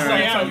let smelling him salts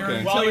play on out your while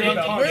you're utility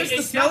not belt. Where's talking.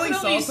 the smelling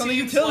definitely salts on the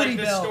seems utility like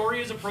the belt?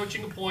 story is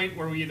approaching a point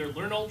where we either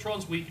learn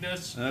Ultron's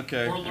weakness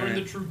Okay, or learn alright.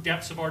 the true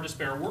depths of our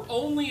despair. We're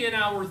only in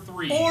hour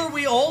 3. Or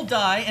we all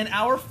die, and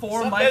hour 4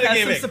 Stop might have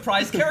some metagaming.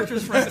 surprise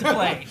characters for us to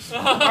play.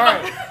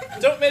 Alright,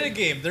 Don't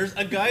metagame. There's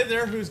a guy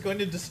there who's going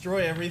to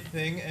destroy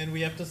everything, and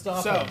we have to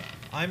stop So, him.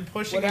 I'm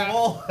pushing what a hap-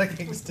 wall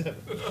against him.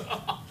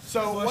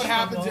 so what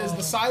happens is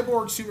the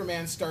cyborg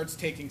Superman starts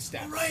taking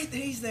steps. Right,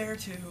 he's there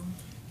too.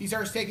 He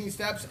starts taking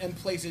steps and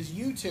places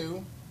you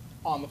two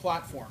on the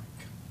platform.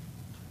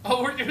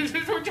 Oh, we're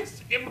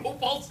just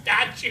immobile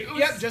statues.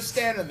 Yep, just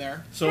standing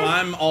there. So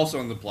I'm also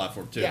on the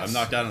platform too. Yes. I'm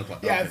knocked down on the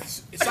platform. Yeah,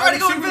 Okay. trying to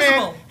go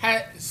invisible.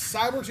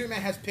 Cyborg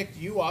Superman has picked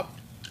you up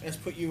and has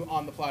put you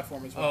on the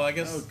platform as well. Oh, I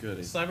guess Oh,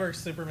 goody. Cyborg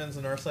Superman's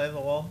on our side of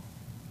the wall.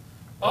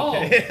 Oh,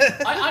 Okay.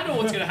 I know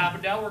what's going to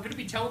happen now. We're going to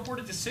be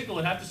teleported to Signal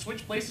and have to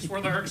switch places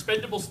where there are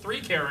Expendables 3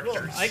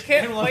 characters. I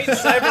can't fight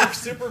Cyborg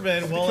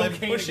Superman while I'm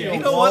cocaine pushing again. a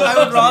You know wall what?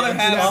 I would rather off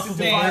have of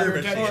Stan fire or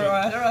machine. I'd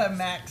rather have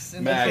Max.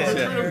 In Max, the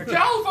yeah.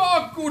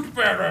 Galva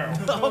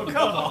Goodbetter. Oh,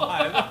 come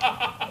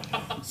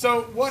on.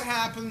 So what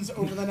happens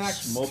over the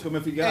next Smoke 'em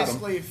if you got 'em.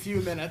 basically a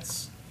few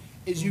minutes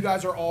is you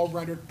guys are all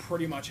rendered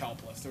pretty much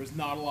helpless. There's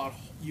not a lot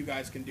you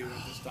guys can do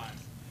at this time.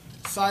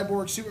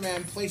 Cyborg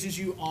Superman places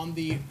you on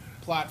the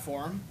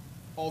platform.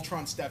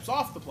 Ultron steps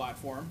off the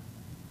platform.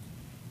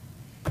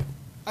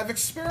 I've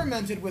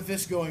experimented with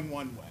this going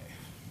one way.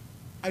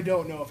 I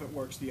don't know if it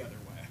works the other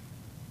way.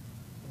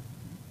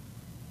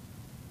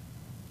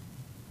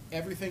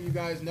 Everything you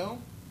guys know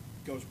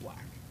goes black.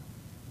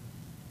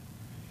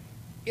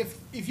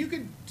 If you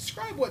could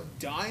describe what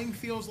dying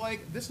feels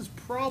like, this is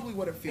probably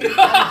what it feels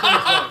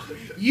like.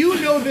 You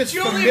know this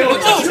familiar.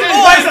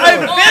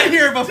 I've been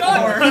here before.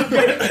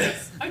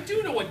 I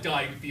do know what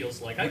dying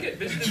feels like. I get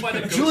visited by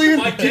the ghost Julian,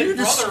 of my can you dead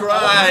brother.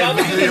 describe all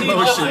the time. the I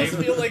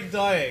emotions? feel like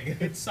dying.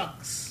 It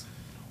sucks.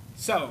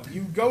 So,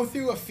 you go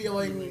through a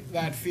feeling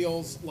that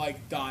feels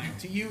like dying.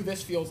 To you,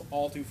 this feels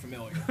all too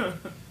familiar.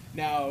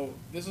 Now,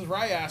 this is where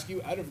I ask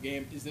you, out of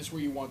game, is this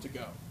where you want to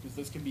go? Because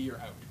this can be your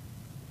out.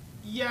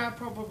 Yeah,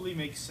 probably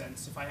makes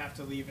sense if I have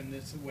to leave in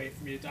this way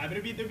for me to die.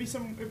 But there'd be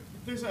some. If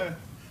there's a.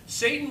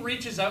 Satan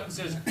reaches out and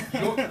says,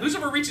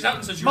 Lucifer reaches out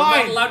and says, you're Mine.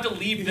 not allowed to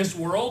leave this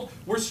world.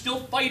 We're still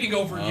fighting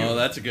over you. Oh,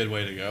 that's a good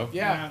way to go.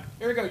 Yeah,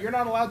 here we go. You're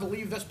not allowed to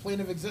leave this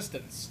plane of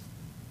existence.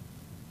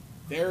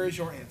 There is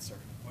your answer.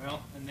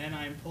 Well, and then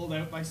I'm pulled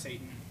out by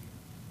Satan.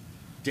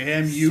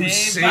 Damn you,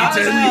 Saved by As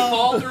we the Satan! bell.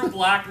 fall through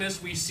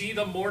blackness, we see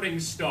the morning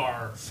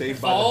star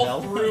Saved by the fall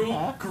bell? through,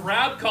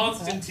 grab Saved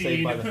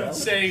Constantine, by the bell?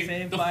 say,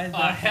 Saved the, by the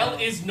hell bell.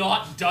 is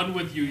not done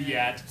with you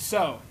yet.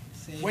 So,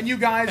 when you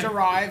guys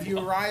arrive, you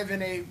arrive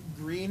in a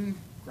green,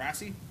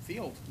 grassy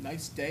field.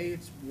 Nice day.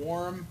 It's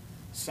warm.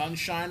 Sun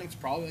shining. It's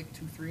probably like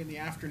 2, 3 in the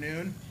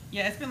afternoon.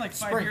 Yeah, it's been like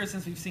 5 Spring. years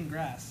since we've seen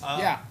grass.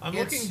 Yeah, I'm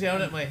it's- looking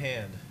down at my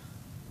hand.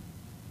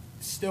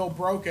 Still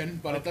broken,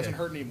 but it Okay. doesn't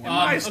hurt anymore.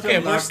 Okay,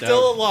 we're knocked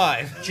still out.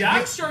 alive.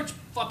 Jack starts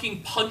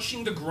fucking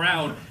punching the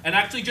ground and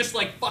actually just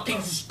like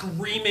fucking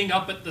screaming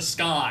up at the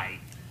sky.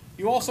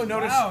 You also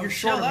notice Wow, you're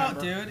short chill a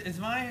out, member. dude. Is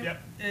my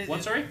Yep.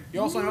 What, sorry?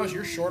 You also notice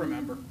you're short a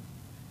member.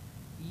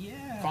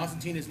 Yeah.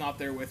 Constantine is not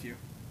there with you.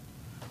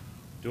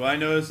 Do I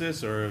notice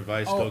this, or have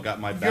I still got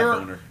my back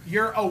boner?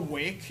 You're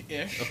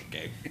awake-ish.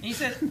 Okay. And you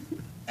said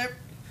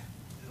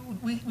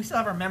we still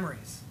have our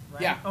memories,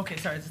 right? Yeah. Okay,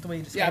 sorry. It's just the way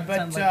you Yeah, described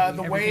it. but,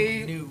 Sounded like the everything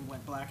way- new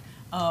went black.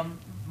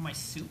 My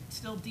suit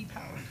still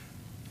depowered.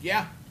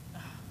 Yeah.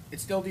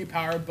 It's still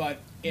depowered, but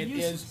it is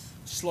Useless.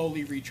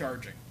 slowly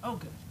recharging. Oh,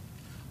 good.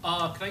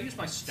 Can I use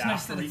my staff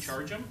nice to that it's-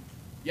 recharge him?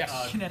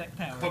 Yes. Kinetic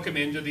power. Hook him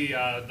into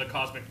the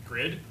cosmic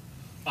grid.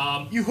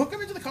 You hook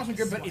him into the cosmic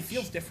grid, but it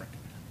feels different.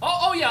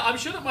 Oh yeah, I'm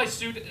sure that my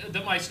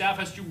my staff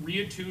has to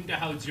reattune to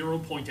how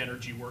 0-point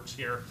energy works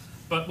here,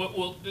 but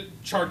we'll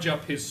charge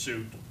up his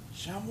suit.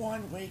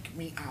 Someone wake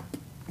me up.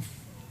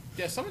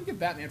 Yeah, someone give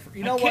Batman for.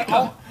 You know kick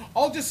what? him.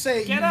 I'll just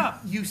say Get you,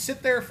 up. you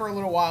sit there for a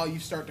little while. You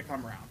start to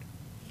come around.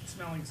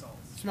 Smelling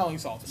salts. Smelling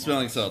salts.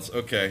 Smelling salts.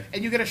 Okay.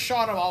 And you get a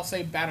shot of, I'll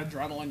say, bad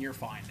adrenaline. You're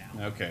fine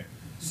now. Okay.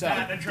 So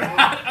Bad adrenaline.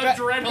 Bad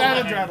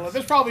Adrenaline. adrenaline.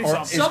 There's probably Or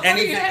something. is Somebody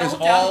anything- held is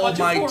down all a bunch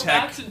my of poor tech-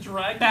 bats and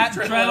dragged Bat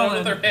adrenaline adrenaline.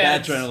 over their Bad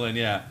heads. adrenaline,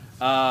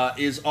 yeah.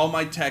 Is all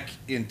my tech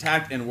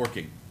intact and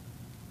working?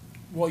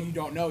 Well, you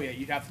don't know yet.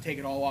 You'd have to take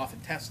it all off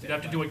and test it. You'd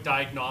have to do a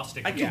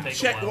diagnostic. I It would can take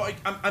check. a while.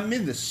 Well, I'm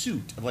in the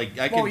suit. Like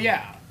I can. Well,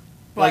 yeah.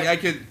 Like But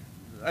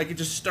I could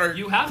just start.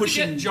 You have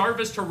pushing, to get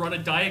Jarvis to run a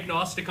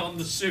diagnostic on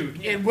the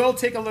suit. it will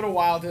take a little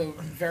while to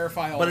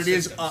verify all But the it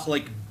is systems.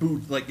 like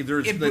boot. Like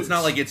there's. It It's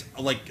not boots.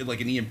 like it's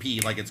like an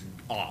EMP. Like it's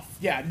off.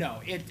 Yeah,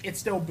 no. It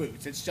still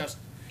boots. It's just,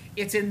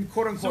 it's in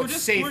quote-unquote So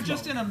safe we're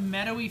just mode. in a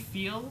meadowy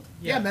field.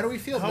 Yeah, Meadowy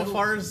Field. How middle-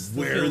 far is the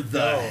Where field the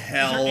go? Is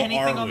hell there anything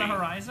are on the we?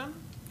 horizon?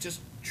 Just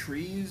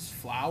trees,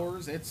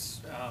 flowers.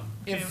 It's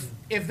Okay.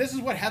 if this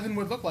is what heaven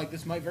would look like,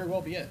 this might very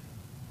well be it.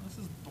 This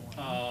is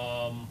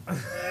boring.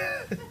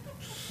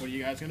 What are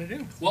you guys gonna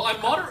do? Well,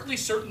 I'm moderately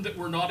certain that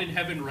we're not in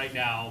heaven right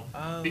now,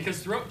 because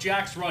throughout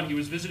Jack's run, he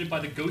was visited by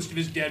the ghost of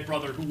his dead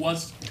brother, who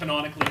was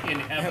canonically in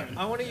heaven.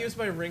 I want to use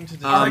my ring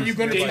to. Are you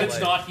gonna nearby David's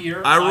light. not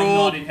here. I I'm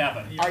rolled- not in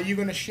heaven. Are you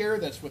gonna share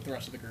this with the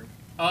rest of the group?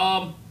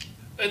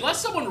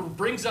 Unless someone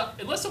brings up,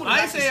 unless someone. I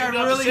actually say I stood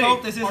up to really say,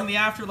 hope this "Are- isn't the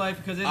afterlife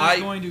because it is I-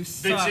 going to This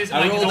suck. is, I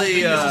I, rolled don't a, think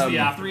this is the three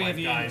afterlife, of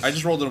you. guys. I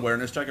just rolled an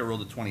awareness check. I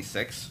rolled a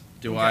 26.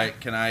 Do Okay.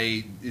 Can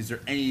I? Is there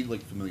any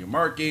like familiar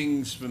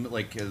markings?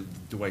 Like,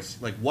 do I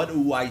like what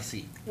do I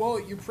see? Well,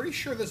 you're pretty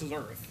sure this is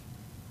Earth.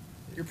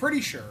 You're pretty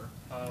sure.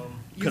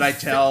 You Could I fi-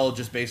 tell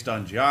just based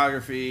on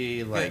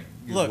geography, like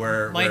Look,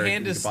 where my where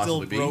hand it is could possibly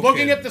still be? broken.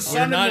 Looking at the We're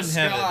sun in not the in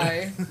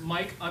heaven. sky.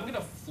 Mike, I'm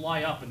gonna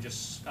fly up and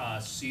just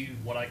see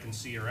what I can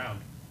see around.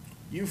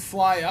 You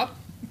fly up.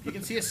 You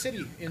can see a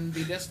city in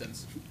the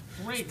distance.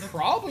 Great.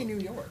 Probably New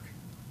York.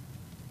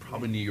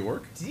 Probably New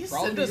York. Did he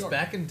Probably send New us York.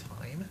 back in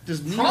time?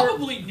 Does New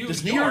Probably York, New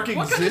does York. New York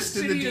What kind of exist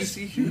in the city is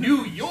DC?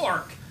 New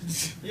York.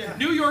 Yeah.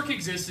 New York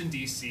exists in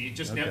DC. It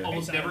just Okay.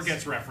 almost It never does.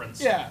 gets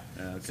referenced. Yeah.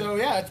 Okay. So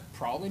yeah, it's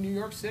probably New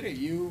York City.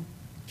 You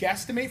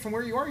guesstimate from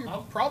where you are. You're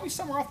Oh. probably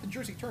somewhere off the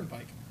Jersey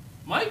Turnpike.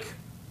 Mike,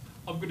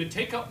 I'm going to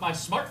take up my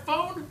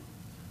smartphone.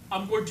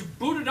 I'm going to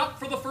boot it up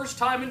for the first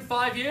time in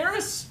 5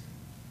 years.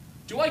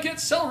 Do I get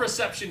cell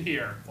reception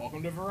here?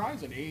 Welcome to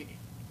Verizon,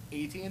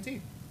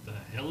 AT&T. The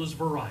hell is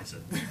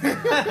Verizon?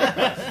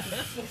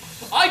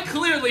 I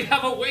clearly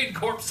have a Wayne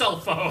Corp cell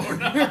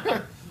phone.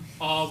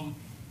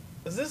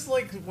 Is this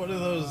like one of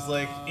those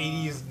like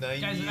 80s,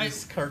 90s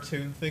Guys,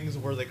 cartoon things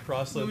where they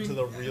cross into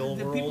the real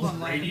the people world?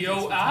 online Radio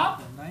know what's app?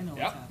 happened. I know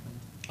Yep. what's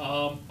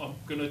happened. I'm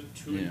gonna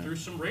tune Yeah. through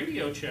some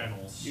radio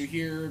channels. You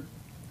hear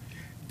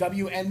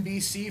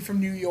WNBC from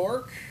New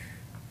York.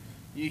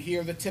 You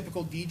hear the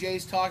typical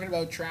DJs talking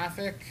about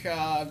traffic.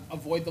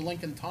 Avoid the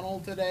Lincoln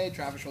Tunnel today.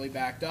 Traffic's really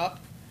backed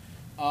up.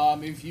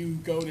 If you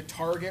go to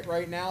Target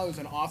right now, there's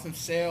an awesome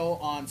sale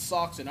on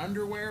socks and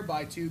underwear.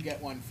 Buy two,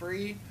 get one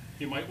free.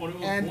 You might want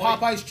to And avoid,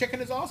 Popeye's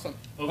chicken is awesome.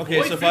 avoid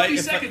Okay, so if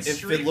 52nd if it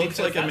Street looks because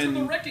like I'm that's where in-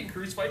 the wrecking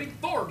crew's fighting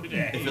Thor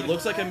today. If it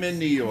looks like I'm in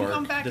New York,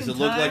 come back does in it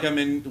look like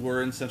time?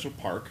 we're in Central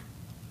Park?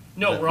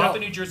 No, we're No. off the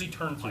New Jersey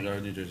Turnpike.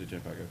 Or New Jersey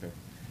Turnpike, okay.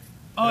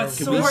 Oh, it's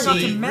Can so we hard not to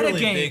see metagame.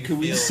 really big Can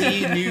we field?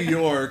 see New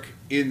York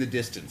in the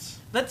distance?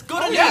 Let's go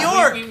to New Yeah,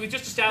 York. We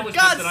just For established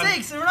God's this, that I'm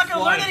sakes, we're not going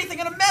to learn flying. anything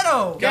in a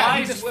meadow. Yeah, he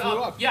Guys, just flew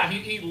up. yeah,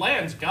 he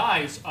lands.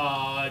 Guys, New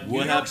What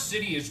York hap-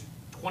 City is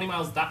 20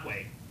 miles that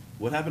way.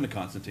 What happened to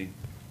Constantine?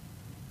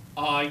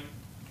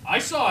 I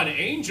saw an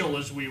angel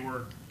as we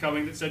were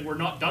coming that said, "We're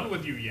not done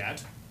with you yet."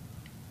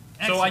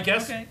 So I Excellent,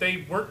 guess okay.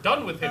 they weren't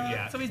done with him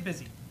yet. So he's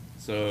busy.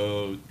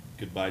 So,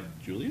 goodbye,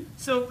 Julian?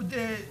 So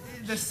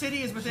the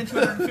city is within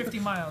 250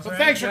 miles. So right?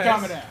 thanks for Guys?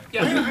 coming out.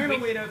 Yeah, I'm gonna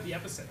we- wait out the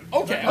episode.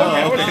 Okay, Oh,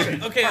 okay. okay. What is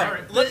it? Okay, All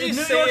right. let me New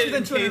say York's it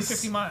within in 250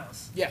 case.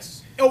 miles.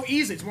 Yes. Oh,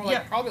 easy. It's more like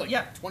Yeah, probably like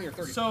yeah. 20 or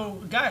 30.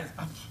 So, guys,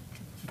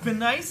 it's been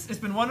nice. It's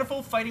been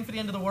wonderful fighting for the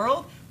end of the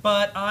world.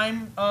 But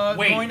I'm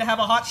Wait. going to have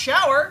a hot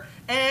shower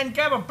and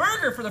grab a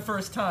burger for the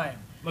first time.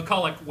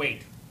 McCulloch,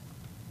 wait.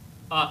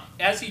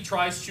 As he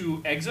tries to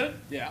exit,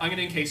 Yeah. I'm going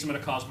to encase him in a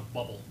cosmic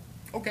bubble.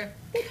 Okay.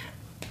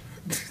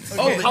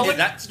 Oh, Colin-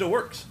 that still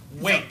works.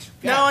 Wait.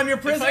 Now I'm your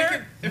If I prisoner.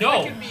 could, if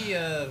No. I could be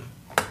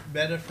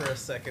meta for a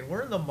second,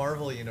 we're in the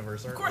Marvel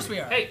universe, aren't Of course we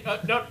are. Hey,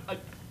 no,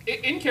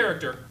 in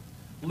character,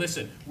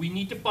 listen, we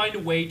need to find a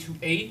way to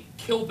A,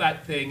 kill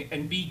that thing,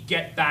 and B,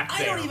 get back I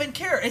there. don't even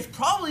care. It's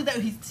probably that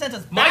he sent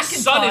us back My in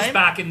son time. is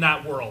back in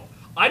that world.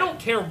 I don't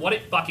care what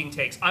it fucking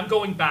takes. I'm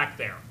going back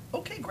there.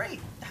 Okay, great.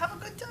 Have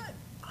a good time.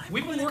 I'm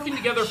We've been gonna working go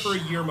together have for a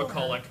year, shower.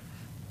 McCulloch.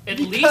 At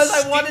Because least I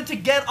stick- wanted to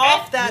get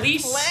off that At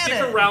least planet.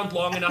 stick around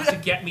long enough to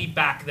get me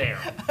back there.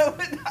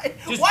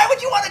 Just- Why would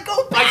you want to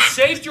go back? I've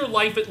saved your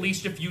life at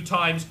least a few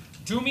times.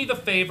 Do me the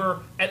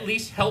favor, at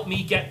least help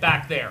me get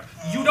back there.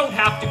 You don't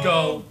have to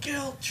go.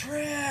 Guilt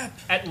trip.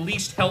 At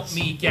least help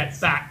me get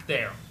back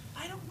there.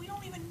 We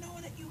don't even know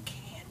that you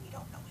can. We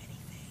don't know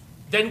anything.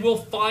 Then we'll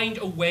find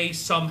a way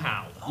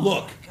somehow. Oh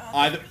Look, my God,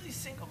 either they're really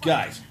single-minded.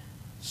 guys,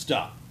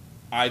 stop.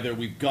 Either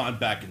we've gone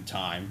back in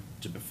time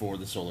to before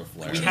the solar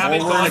flare, We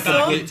haven't or gone we're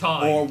back in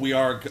time. or we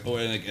are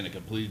in a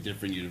completely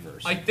different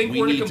universe. I think we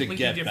we're in a need to completely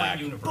get different back.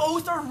 universe.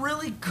 Both are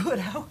really good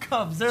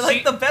outcomes. They're See-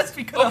 like the best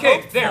we could have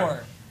Okay, hoped there.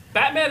 for.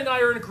 Batman and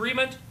I are in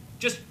agreement.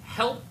 Just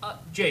help.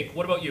 Jake,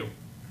 what about you?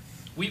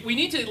 We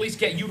need to at least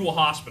get you to a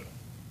hospital.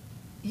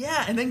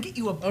 Yeah, and then get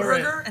you a right.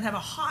 burger and have a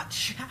hot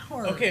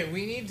shower. Okay,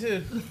 we need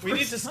to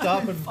first stop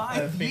time in and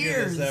 5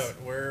 figure this years.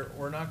 out.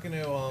 We're not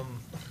gonna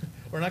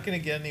we're not gonna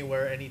get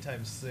anywhere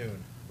anytime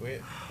soon.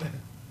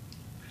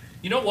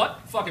 You know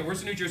what? Fuck it. Where's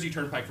the New Jersey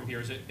Turnpike from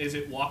here? Is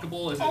it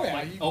walkable? Is it Oh, yeah,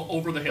 like you-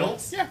 over the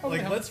hills? Yeah,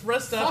 okay. let's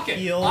rest up, Fuck it.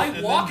 heal. I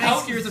and walk then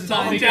out Gears of and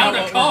Time. down figure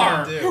a out car.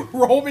 what we're gonna do.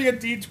 Roll me a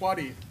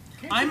d20.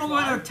 I'm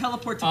going to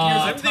teleport to Gears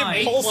I'm of the Time.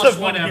 impulsive Impulsive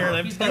one one here. ever.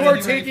 I'm He's telling You are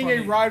That'd be ready taking for a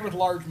me. ride with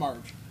Large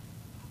Marge.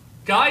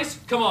 Guys,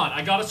 come on.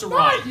 I got us a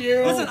ride. Not you.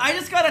 Listen, I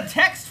just got a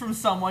text from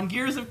someone,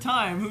 Gears of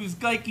Time, who's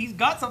like, he's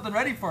got something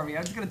ready for me.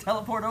 I'm just going to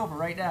teleport over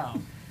right now.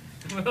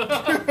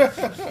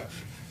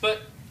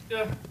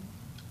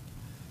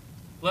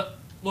 But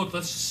look,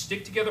 let's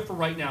stick together for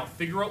right now.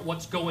 Figure out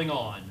what's going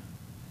on.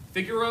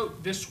 Figure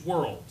out this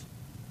world.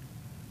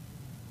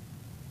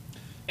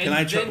 Can And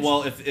I try? then-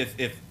 Well,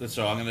 if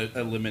so, I'm gonna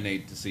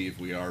eliminate to see if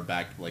we are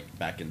back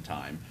in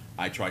time.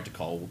 I tried to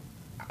call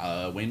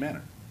Wayne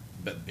Manor,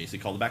 but basically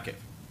call the Batcave.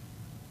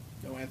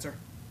 No answer.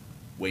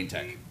 Wayne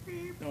Tech,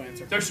 No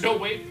answer. there's no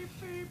way.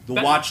 the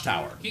Bat-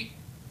 Watchtower.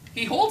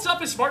 He holds up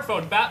his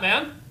smartphone,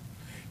 Batman.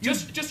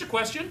 Just a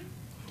question.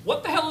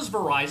 What the hell is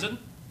Verizon?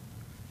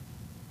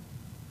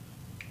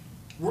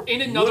 We're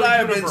in another Would I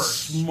have been universe.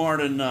 smart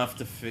enough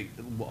to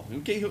figure? Well,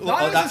 okay,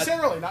 Not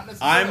necessarily. Not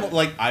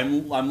necessarily.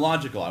 I'm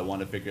logical. I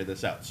want to figure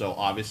this out. So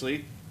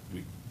obviously,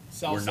 we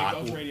Cell We're not-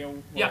 signals, radio.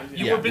 Yeah, waves,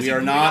 you Yeah, were busy we are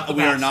moving not. up the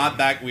We are backside. not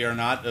back. We are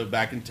not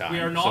back in time. We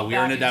are not So we are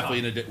back in a in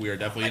definitely. time. We are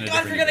definitely in a God,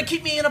 different. if you're gonna universe.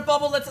 keep me in a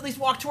bubble, let's at least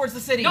walk towards the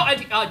city. No,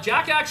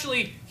 Jack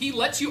actually, he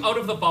lets you out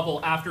of the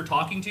bubble after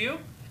talking to you,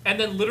 and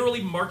then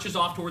literally marches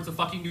off towards the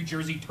fucking New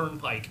Jersey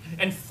Turnpike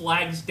and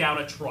flags down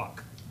a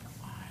truck.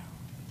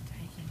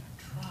 Taking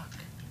a truck.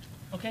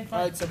 Okay, All fine.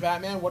 right, so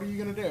Batman, what are you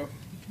gonna do?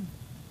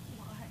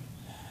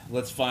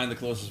 Let's find the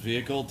closest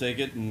vehicle, take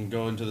it, and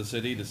go into the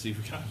city to see if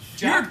we can.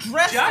 You're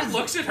dressed Jack as-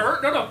 looks at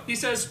her. No. He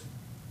says,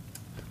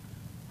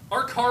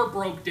 "Our car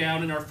broke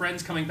down, and our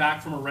friend's coming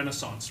back from a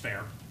Renaissance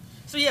fair."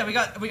 So yeah, we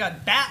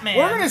got Batman.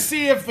 We're gonna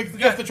see if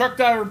the truck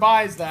driver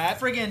buys that.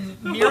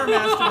 friggin' Mirror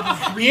Master with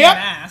his green Yep.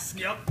 mask.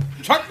 Yep.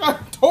 Truck driver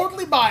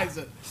totally buys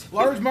it.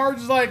 Large Marge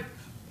is like,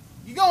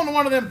 "You going to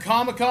one of them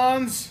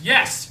Comic-Cons?"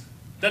 Yes,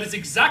 that is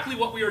exactly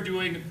what we are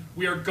doing.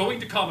 We are going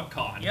to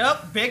Comic-Con.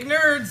 Yep, big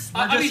nerds.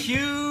 We're I just mean,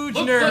 huge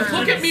Look, nerds.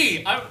 look at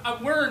me.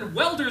 I'm wearing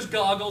welder's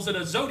goggles and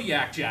a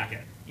Zodiac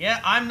jacket. Yeah,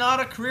 I'm not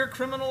a career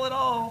criminal at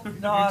all.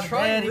 Not You're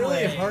trying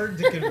anyway. really hard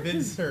to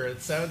convince her.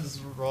 It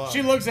sounds wrong.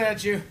 She looks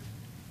at you.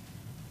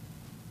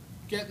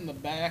 Get in the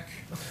back.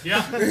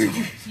 Yeah.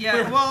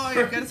 Yeah, well, I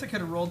guess I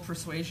could have rolled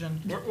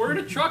persuasion. We're in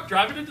a truck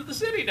driving into the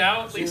city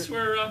now. At least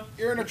we're.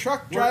 You're in a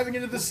truck driving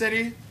into the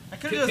city. I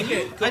could have just,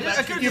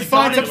 You just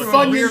find gone some into a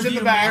Funyuns rearview in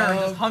the back. mirror and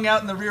just hung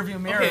out in the rearview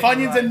mirror.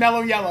 Funyuns in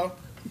mellow yellow.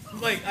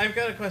 Like, I've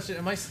got a question.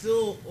 Am I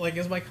still, like,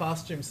 is my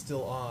costume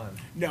still on?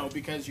 No,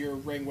 because your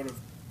ring would have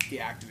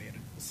deactivated.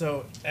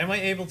 So, am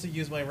I able to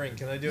use my ring?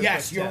 Can I do a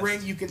Yes, quick your test?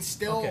 ring, you can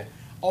still, Okay.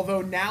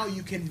 although now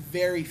you can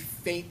very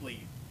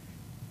faintly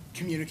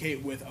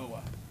communicate with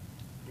Oa.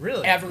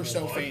 Really? Ever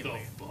so What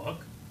faintly. the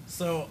fuck?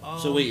 So,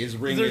 So wait, his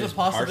ring there's is a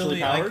possibility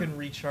partially I powered? can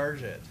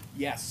recharge it.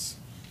 Yes.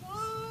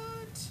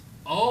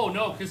 Oh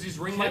no, because his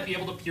ring might be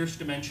able to pierce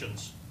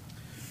dimensions.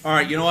 All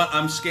right, you know what?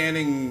 I'm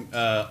scanning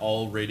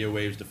all radio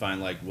waves to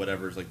find like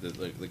whatever's like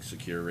the like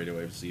secure radio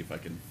waves to see if I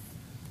can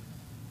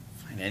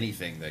find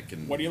anything that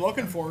can. What are you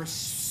looking for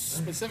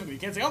specifically? You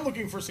can't say, I'm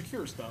looking for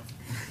secure stuff.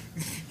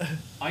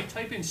 I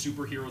type in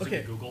superheroes Okay.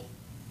 into Google.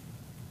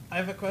 I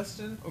have a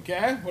question.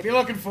 Okay, what are you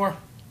looking for?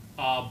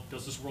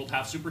 Does this world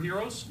have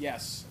superheroes?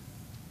 Yes.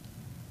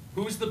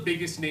 Who's the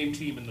biggest name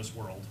team in this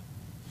world?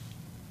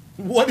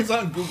 What is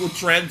on Google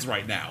Trends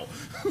right now?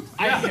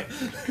 Yeah.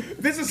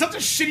 This is such a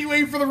shitty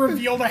way for the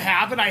reveal to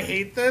happen. I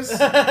hate this.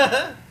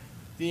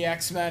 The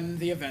X-Men,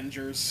 the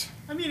Avengers.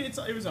 I mean, it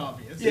was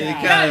obvious.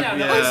 Yeah. Yeah,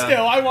 no, But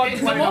still, I want to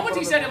The play it up moment a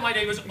he little said bit it, my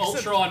name was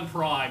Ultron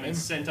Prime and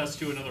sent us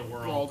to another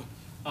world.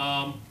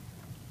 world.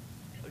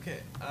 Okay,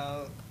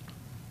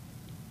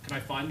 Can I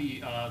find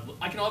the?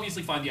 I can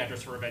obviously find the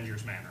address for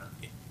Avengers Manor.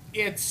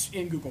 It's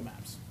in Google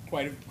Maps.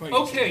 Quite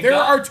Okay, easily. There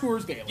got- are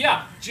tours daily.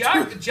 Yeah,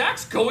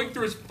 Jack's going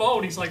through his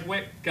phone. He's like,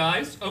 "Wait,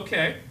 guys,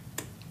 okay."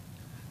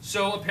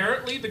 So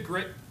apparently the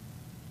grit.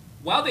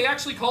 Wow, they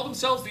actually call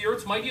themselves the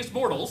Earth's Mightiest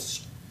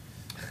Mortals.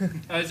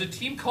 As a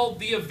team called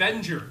the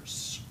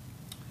Avengers.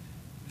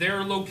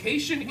 Their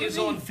location What is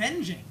are they on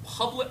avenging?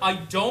 public. I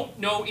don't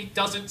know. It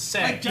doesn't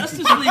say. Like Justice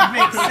League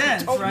makes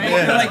sense, right?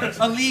 Yeah. Like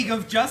a League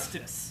of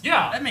Justice.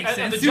 Yeah, that makes and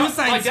sense. the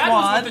Suicide my dad was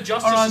Squad with the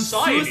Justice are on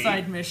Society.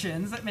 suicide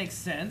missions. That makes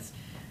sense.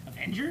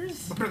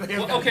 Avengers? What are they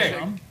Well, okay,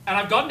 avenging? and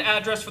I've got an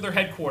address for their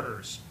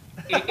headquarters.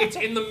 It's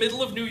in the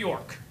middle of New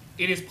York.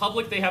 It is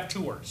public. They have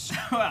tours.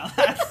 Well,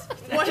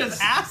 that's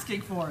just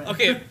asking for it.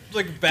 okay,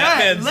 like Good,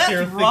 Batman's let's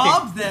here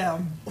rob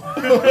them.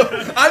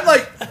 I'm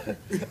like,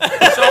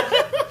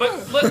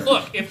 But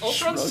look, if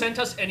Ultron sent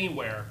us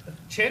anywhere,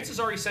 chances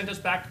are he sent us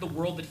back to the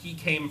world that he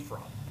came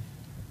from.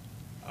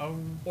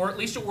 thinking. Or at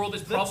least a world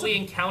that's probably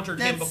encountered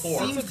him That before.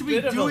 seems That's a to be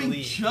bit of a doing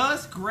leap.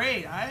 just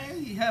great. I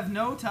have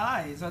no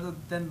ties other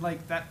than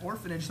like that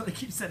orphanage that I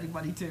keep sending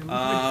money to. was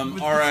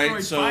all right,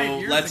 destroyed so 5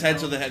 years let's head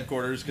ago. to the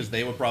headquarters because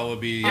they will probably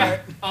be.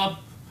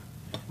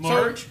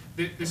 Marge,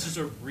 this is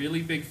a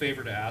really big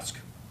favor to ask.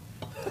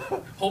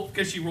 Hope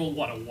because she rolled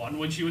what, a 1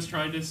 when she was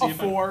trying to see A if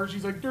 4.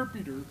 She's like,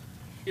 derpy derp.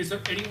 Is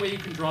there any way you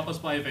can drop us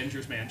by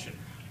Avengers Mansion?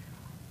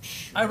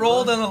 I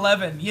rolled an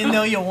 11. You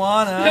know you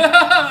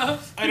wanna.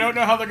 I don't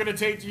know how they're going to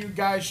take to you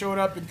guys showing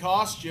up in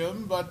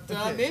costume, but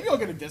maybe I'll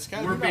get a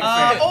discount. We're Who big knows?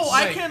 fans.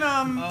 I Wait,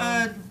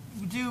 can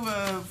do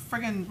a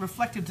friggin'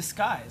 reflective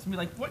disguise. And be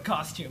like, what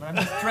costume? And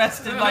I'm just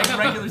dressed in like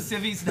regular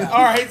civvies now.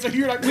 All right, so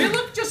you're like, We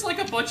look just like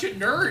a bunch of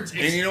nerds.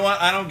 And you know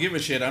what? I don't give a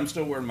shit. I'm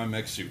still wearing my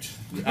mech suit.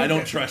 I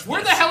don't trust.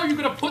 Where the this. hell are you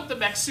going to put the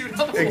mech suit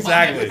on?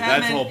 Exactly. That's the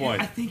Batman, whole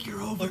point. I think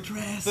you're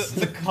overdressed.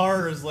 The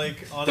car is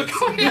like on its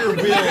car- rear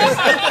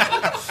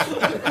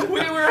wheels.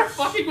 We were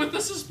fucking with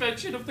the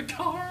suspension of the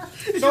car.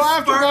 so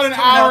after about an coming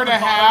hour out and the a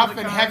bottom half of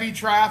the in car. heavy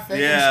traffic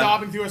and Yeah.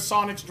 stopping through a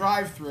Sonic's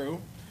drive-through,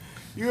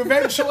 you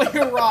eventually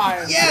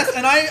arrive. Yes,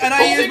 and I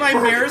Holding use my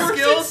mirror burgers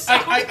skills.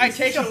 and I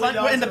take a chili bunch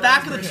dogs in the and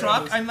back of the raspberry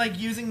truck. O's. I'm like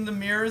using the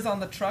mirrors on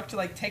the truck to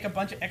like take a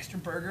bunch of extra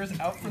burgers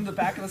out from the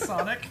back of the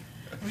Sonic.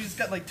 We just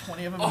got like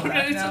 20 of them in Oh, the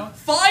back and it's now.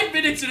 5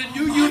 minutes in a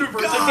new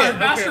universe, and God. the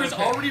master has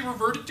already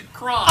reverted to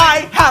crime.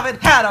 I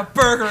haven't had a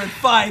burger in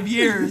 5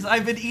 years.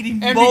 I've been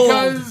eating And mold.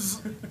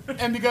 because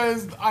And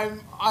because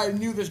I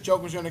knew this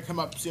joke was going to come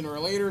up sooner or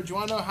later, do you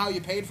want to know how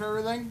you paid for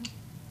everything?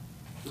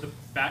 With a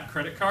back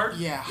credit card?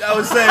 Yeah. I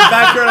was saying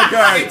back credit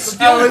card. It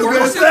still I was gonna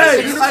works in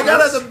say this I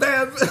got universe. the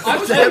damn. I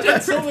was about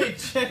to, Somebody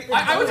check.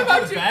 I was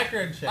about to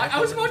background check. I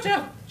was about to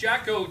have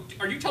Jack go,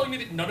 are you telling me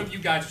that none of you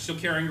guys are still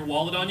carrying your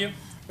wallet on you?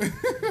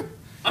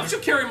 I'm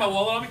still carrying my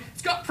wallet on me.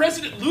 It's got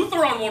President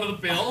Luther on one of the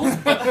bills.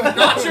 But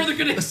not sure they're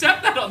going to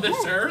accept that on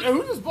this earth.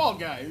 Who's this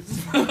bald guy?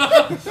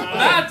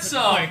 That's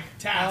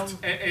Taft.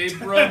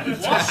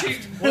 Abram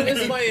Washington. What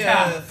is my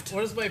Taft.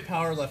 what is my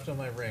power left on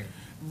my ring?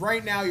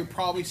 Right now, you're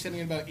probably sitting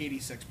at about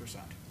 86%.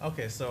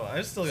 Okay, so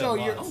I still got So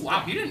lots. you're- Oh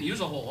wow, he didn't use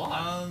a whole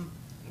lot.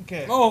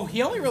 Okay. Oh,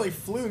 he only really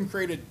flew and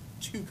created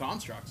 2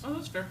 constructs. Oh,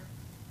 that's fair.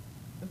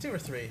 2 or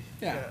 3.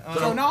 Yeah.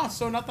 Yeah,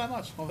 so not that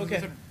much.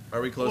 Okay. Are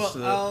we close to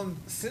the?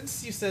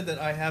 Since you said that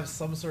I have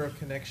some sort of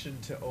connection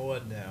to Oa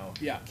now,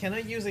 Yeah. can I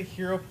use a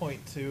hero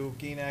point to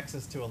gain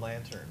access to a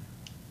lantern?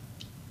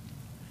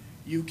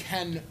 You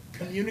can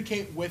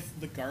communicate with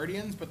the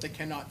Guardians, but they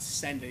cannot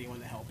send anyone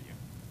to help you.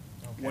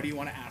 Okay. What do you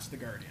want to ask the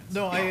Guardians?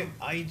 No,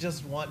 I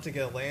just want to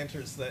get a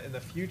lantern so that in the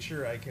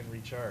future I can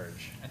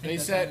recharge. I think They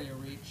that's said- out of your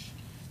reach.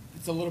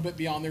 It's a little bit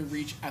beyond their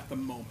reach at the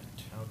moment.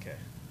 Okay.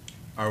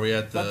 Are we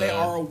at the? But they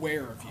are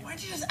aware of you.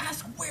 Why'd you just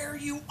ask where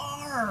you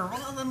are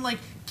rather than like,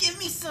 give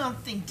me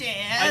something, I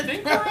Dad?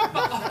 think we're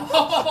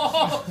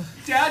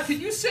Dad, can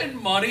you send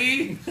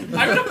money?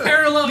 I'm in a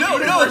parallel No,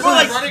 universe we're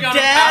like, running out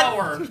Dad, of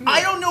power.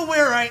 I don't know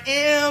where I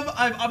am.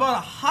 I'm on a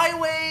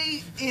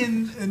highway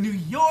in New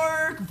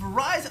York.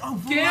 Verizon.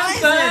 Oh, Verizon.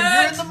 Gambit!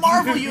 You're in the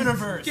Marvel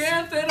universe.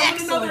 Ganthan, I'm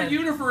in another Excellent.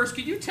 universe.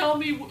 Can you tell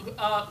me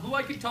who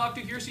I can talk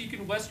to here so you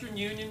can Western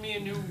Union me a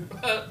new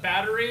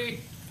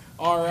battery?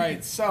 All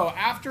right. So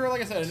after,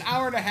 like I said, an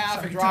hour and a half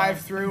Sorry, of drive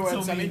Tom. through So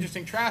and some mean.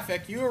 interesting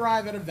traffic, you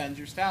arrive at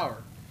Avengers Tower.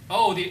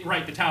 Oh, the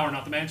tower,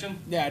 not the mansion.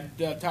 Yeah,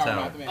 the tower, Tower.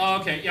 not the mansion.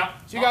 Oh, okay, yeah.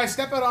 So you guys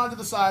step out onto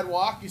the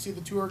sidewalk. You see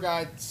the tour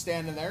guide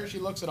standing there. She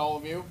looks at all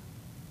of you.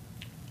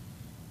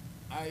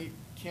 I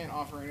can't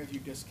offer any of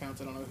you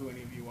discounts. I don't know who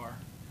any of you are.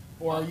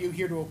 Or are you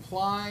here to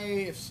apply?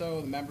 If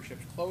so, the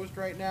membership's closed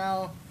right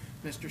now.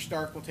 Mr.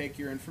 Stark will take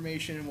your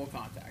information and will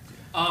contact you.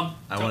 I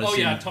wanna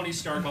see- Tony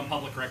Stark on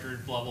public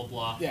record, blah blah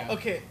blah. Yeah.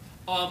 Okay.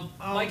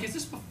 Mike, is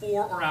this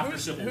before or after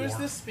Who's, Civil who's War?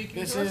 this speaking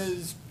This to us?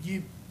 is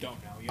you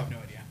don't know. You have no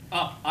idea.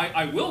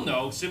 I will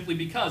know simply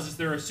because is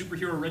there a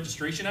superhero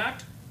registration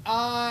act?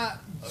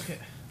 Okay.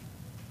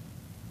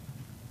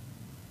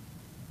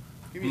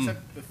 Give me a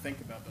second to think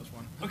about this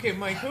one. Okay,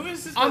 Mike, who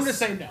is this? I'm gonna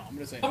say no. I'm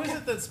gonna say Who no. is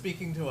it that's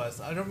speaking to us?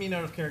 I don't mean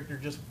out of character,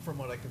 just from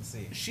what I can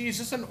see. She's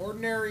just an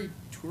ordinary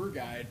tour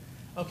guide.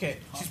 Okay.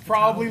 She's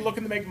probably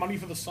looking to make money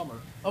for the summer.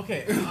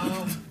 Okay.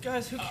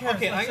 Guys, who cares?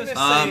 Okay, I'm Let's gonna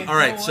just- say. all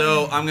right, no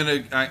so way. I'm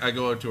gonna. I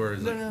go out to her.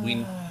 And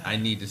like, I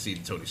need to see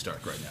Tony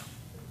Stark right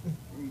now.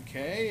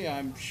 Okay,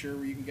 I'm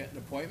sure you can get an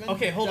appointment.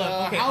 Okay, hold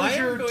on. Okay, how's I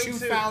am your going to-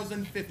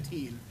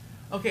 2015?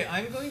 Okay,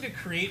 I'm going to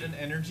create an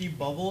energy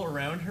bubble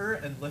around her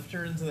and lift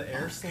her into the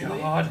air slowly.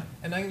 God.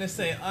 And I'm going to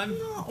say,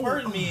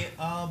 pardon me,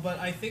 but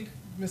I think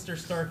Mr.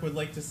 Stark would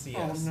like to see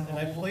us. And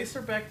I place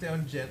her back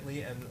down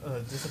gently and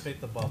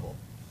dissipate the bubble.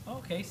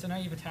 Okay, so now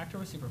you've attacked her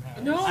with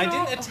superpowers. No. I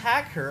didn't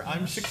attack her.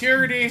 I'm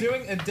Security.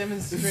 doing a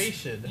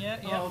demonstration. Yeah,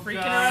 Oh, freaking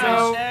God. her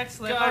out. So,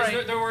 Excellent. Guys, All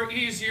right. there were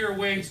easier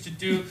ways to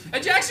do.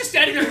 And Jack's just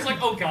standing there. He's like,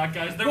 "Oh God,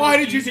 guys, there Why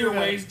were did you do easier that?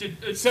 ways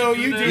to." So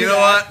to you this. do You know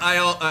that.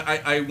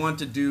 what? I want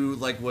to do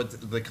like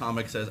what the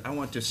comic says. I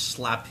want to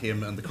slap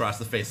him across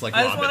the face like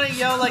I just Robin. want to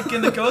yell like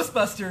in the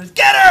Ghostbusters,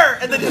 "Get her!"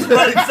 and then just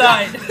run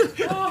inside.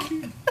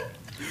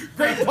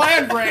 Great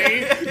plan,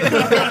 Ray.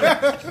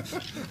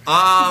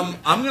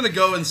 I'm gonna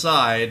go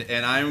inside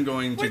and I'm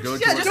going to go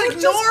Yeah, to. just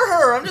ignore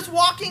her. I'm just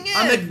walking in.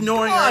 I'm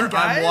ignoring Come on, her.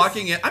 guys. I'm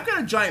walking in. I've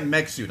got a giant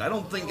mech suit. I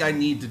don't think I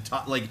need to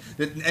talk. Like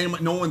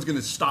no one's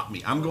gonna stop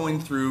me. I'm going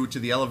through to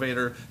the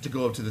elevator to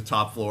go up to the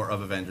top floor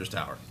of Avengers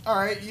Tower. All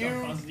right, John you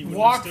Constantine wouldn't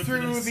walk have stood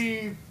for through this.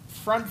 the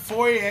front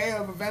foyer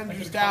of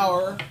Avengers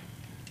Tower.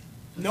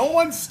 No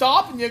one's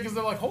stopping you because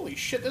they're like, "Holy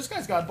shit, this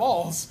guy's got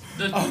balls."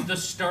 The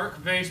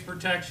Stark base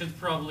protections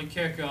probably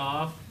kick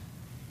off.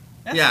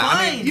 That's Yeah, I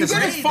fine. mean, You Because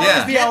get as we- far yeah.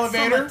 as the Get some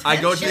elevator. I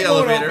go to the It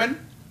won't elevator.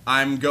 open.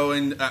 I'm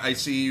going. I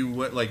see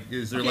what like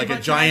is there Okay, like but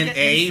a can I giant get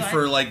A inside?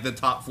 for like the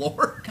top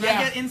floor? Can Yeah.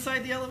 I get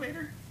inside the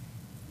elevator?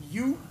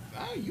 You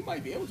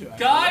might be able to. actually.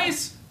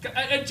 Guys,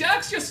 and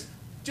Jax just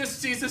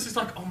sees this. He's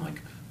like, "Oh my,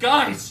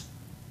 guys,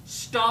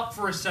 stop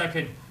for a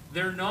second.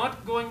 They're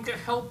not going to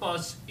help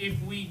us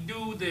if we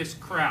do this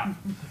crap.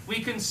 We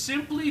can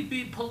simply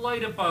be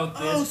polite about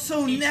this." Oh,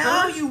 so He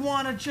now turns- you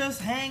want to just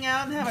hang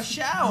out and have a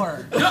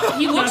shower? No,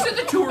 he looks at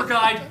the tour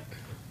guide.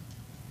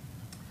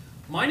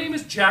 My name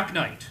is Jack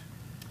Knight.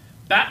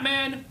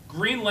 Batman,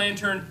 Green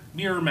Lantern,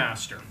 Mirror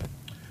Master.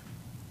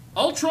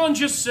 Ultron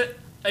just sent...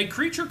 A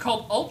creature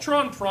called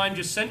Ultron Prime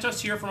just sent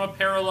us here from a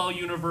parallel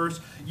universe.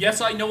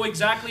 Yes, I know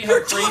exactly how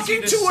You're crazy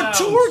talking this to sounds.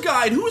 a tour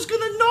guide. Who's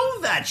gonna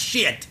know that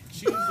shit?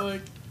 She's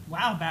like,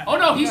 Wow, Batman. Oh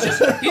no, he's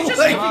just Like-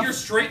 looking her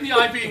straight in the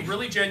eye, being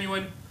really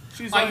genuine.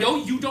 she's I like, know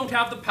you don't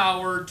have the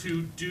power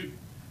to do...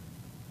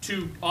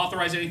 to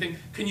authorize anything.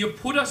 Can you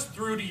put us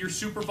through to your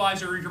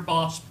supervisor or your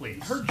boss,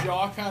 please? Her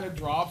jaw kind of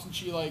drops, and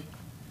she like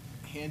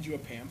hands you a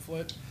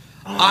pamphlet.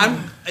 I'm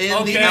in Okay.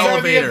 the These are the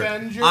elevator.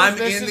 Avengers, I'm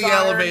this in is the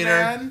Iron elevator.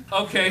 Man.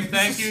 Okay,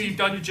 thank you. You've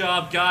done your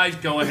job, guys.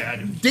 Go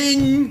ahead.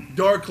 Ding!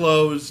 Door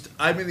closed.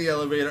 I'm in the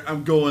elevator.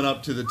 I'm going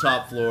up to the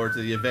top floor to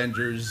the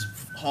Avengers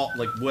hall,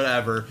 like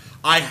whatever.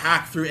 I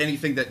hack through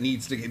anything that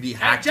needs to be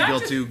hacked to be able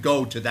to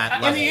go to that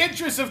In level. the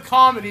interest of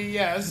comedy,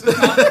 yes.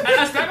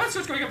 As Batman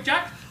starts going up,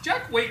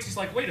 Jack waits. He's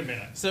like, wait a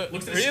minute. So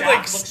Looks at are the you staff, like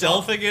looks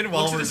stealthing up, in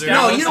while looks at we're the doing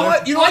staff, No, this? you know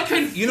what? You know I what?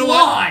 can You know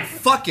fly. what?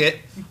 Fuck it.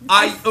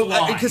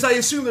 fly. Because I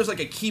assume there's like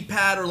a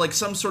keypad or like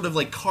some sort of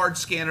like card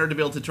scanner to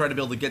be able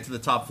to get to the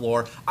top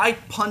floor. I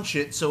punch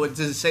it so it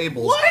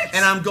disables, What?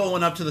 and I'm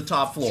going up to the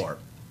top floor.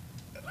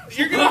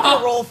 You're gonna have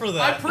to roll for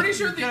that. I'm pretty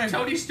sure that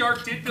Tony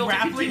Stark did build a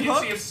Grappling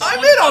contingency hook? of someone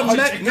I'm in on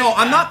punching No,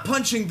 I'm that. not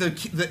punching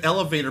the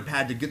elevator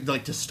pad to get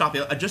to stop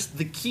it. Just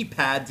the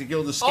keypad to be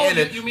able to Oh, scan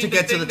it you mean to the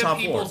get to thing the that top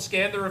people floor.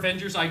 scan their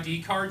Avengers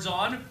ID cards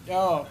on,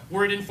 Oh.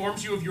 where it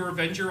informs you of your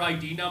Avenger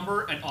ID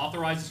number and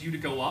authorizes you to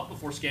go up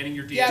before scanning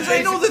your Yeah, DNA? Because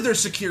I know that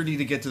there's security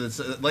to get to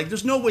the like.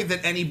 There's no way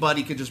that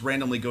anybody could just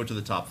randomly go to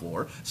the top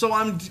floor. So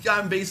I'm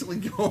basically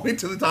going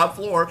to the top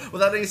floor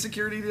without any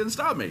security to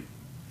stop me.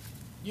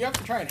 You have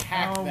to try and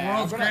hack Oh, that.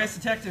 world's I'm gonna- greatest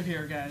detective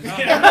here, guys.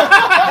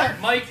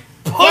 Mike,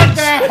 Fuck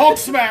that Hulk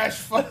smash!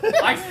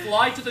 I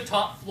fly to the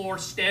top floor,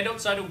 stand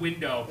outside a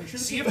window,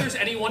 see if there's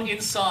anyone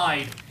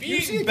inside.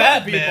 Being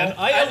Batman,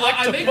 I elect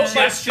I to make pull my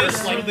gestures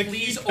fist like, through the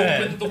please keypad.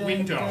 open the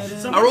window.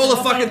 I rolled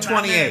a fucking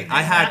 28.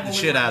 I hacked the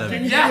shit out of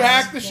it. You Yes.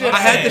 hack the shit. I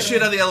out hacked of the it.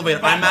 shit out of the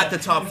elevator. I'm at the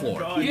top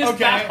floor. He is Okay.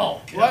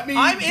 Bat-Hulk. Let me.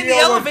 I'm in the deal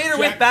elevator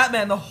with Jack-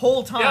 Batman the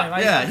whole time. Yeah. I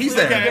Yeah, he's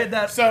clearly there. did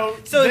that. So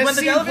So this when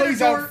the scene elevator plays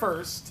door- out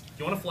first.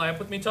 You want to fly up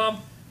with me, Tom?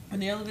 When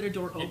the elevator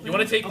door opens, You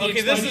want to take the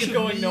Okay, this is explosion?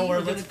 going nowhere.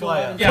 Let's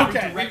fly up. Yeah,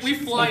 Okay. we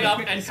fly up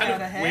and Quickly kind scout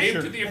of ahead, wave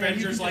Sure. to the and then you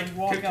Avengers can like, just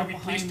walk can out we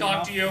please behind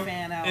talk me, to you? I'll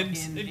fan out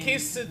In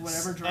case it's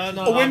whatever not direction.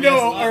 A window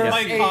obvious, or my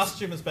a-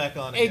 costume is back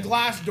on. A again.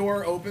 glass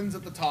door opens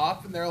at the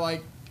top, and they're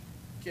like,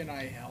 "Can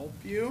I help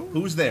you?"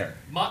 Who's there?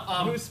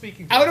 Who's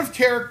speaking? Out of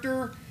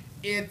character,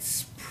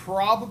 it's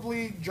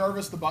probably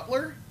Jarvis the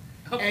butler,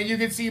 and you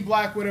can see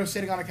Black Widow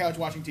sitting on a couch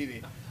watching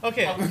TV.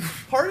 Okay,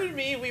 pardon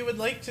me. We would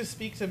like to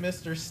speak to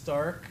Mr.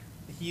 Stark.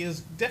 He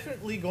is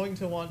definitely going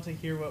to want to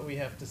hear what we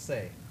have to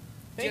say.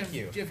 Thank Jeff,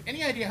 you. Do you have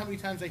any idea how many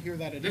times I hear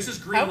that? a This day? is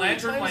Green How many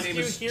Lantern. My times name do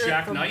you is hear it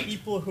Jack from Knight.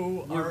 people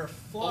who are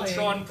flying?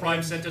 Ultron Prime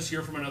and- sent us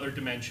here from another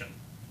dimension.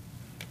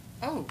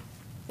 Oh,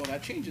 well,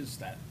 that changes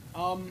that.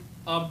 May I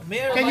Can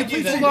you remind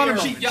please that hold on a we are-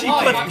 moment? Yeah, She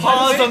hi, put hi,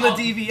 pause hi, on the hi.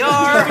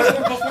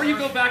 DVR. Before you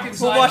go back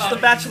inside, We'll watch The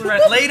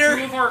Bachelorette later.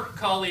 Two of our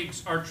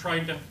colleagues are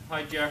trying to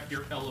hijack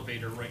your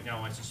elevator right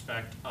now, I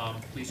suspect.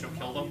 Please don't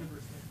kill them.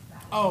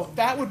 Oh,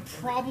 that would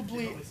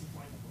probably.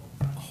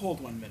 Hold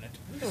 1 minute.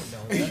 We don't know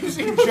that.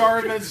 Using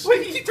Jarvis,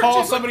 Wait,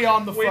 call somebody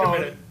on the Wait a phone.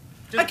 minute.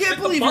 I can't Did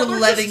the believe you're butler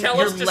letting just tell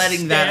us to that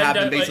stand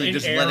happen. at, Basically, in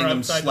just air letting them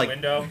outside the like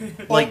window.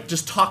 like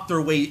just talk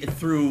their way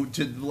through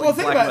to like Well,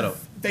 think Black about Widow.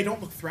 it. They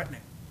don't look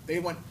threatening. They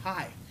went,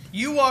 "Hi."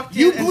 You walked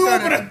You in and blew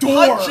started open a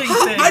door. punching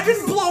things. I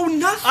didn't blow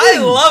nothing. I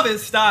love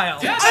his style.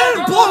 Yeah, I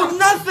didn't blow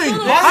nothing.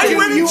 no, I you-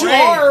 went you into.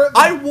 are-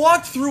 I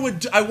walked through a.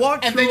 I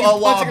walked And through then a you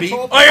punch a lobby.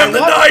 control I am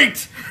button. the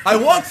knight. I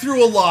walked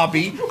through a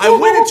lobby. I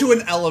went into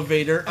an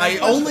elevator.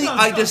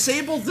 I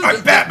disabled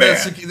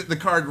the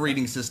card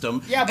reading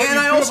system. Yeah, but and you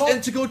I could've also al-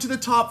 and to go to the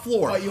top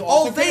floor. But you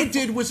All also they could've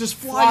did was just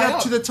fly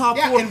up to the top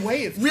Yeah, floor and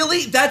wave.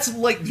 Really? That's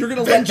like you're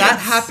gonna let that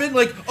Vengeance. happen?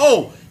 Like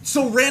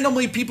so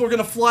randomly people are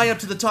gonna fly up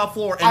to the top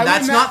floor and I would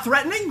that's ima- not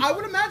threatening? I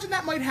would imagine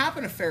that might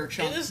happen a fair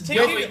chunk. It is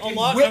taking a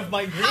lot with- of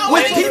my Green how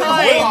with Lantern people-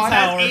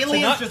 willpower to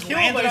aliens not just kill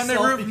landed on their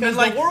myself roof and because been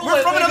like, the world "We're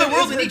I from live another in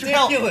world, is we need your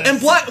help." ridiculous. And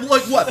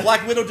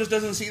Black Widow just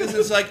doesn't see this.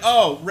 It's like,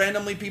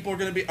 randomly people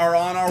are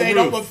on our They roof.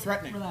 don't look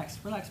threatening. Relax.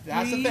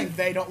 That's the thing.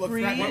 They don't look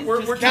breathe. threatening.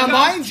 We're Just Now, keeping-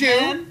 mind you,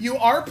 Ken? you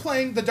are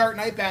playing the Dark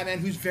Knight Batman,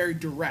 who's very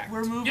direct.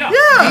 We're moving. Yeah.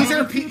 These We're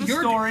are moving pe- the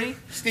you're- story.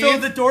 Steve, So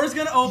the door's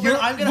gonna open. you're-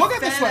 I'm gonna look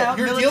at fan this way. out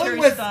You're military dealing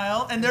with-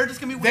 style, and they're just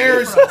gonna be waiting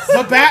There's for us.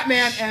 the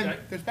Batman and Okay.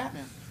 there's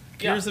Batman.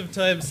 Gears of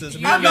Time says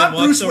I'm not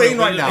Bruce Wayne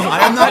right now. I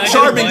am not I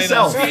charming get a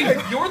self.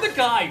 Steve, you're the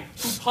guy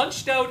who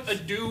punched out a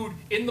dude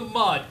in the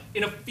mud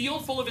in a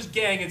field full of his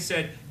gang and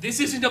said,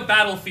 "This isn't a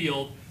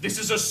battlefield. This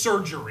is a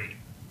surgery."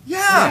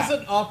 Yeah. This is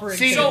an operating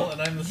See, table,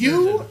 and I'm the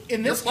you surgeon.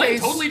 in You're this playing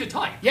case, totally to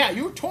type. yeah,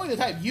 you're totally the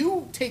type.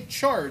 You take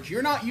charge.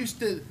 You're not used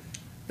to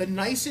the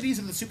niceties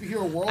of the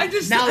superhero world.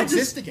 Now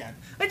exist again.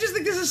 I just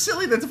think this is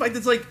silly. That's the fact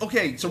that's like,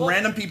 okay, so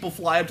random people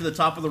fly up to the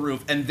top of the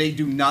roof and they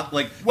do not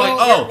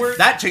Well,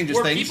 that changes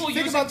Where things. people Think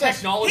using about this.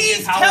 technology He's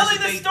and powers telling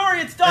that the they- story.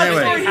 It's done.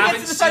 Anyway. Story. He Haven't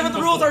gets to decide what the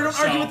seen rules are. before, Don't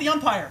argue so- with the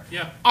umpire.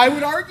 Yeah. I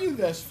would argue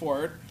this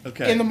for it.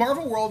 Okay. In the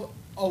Marvel world,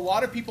 a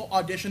lot of people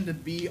audition to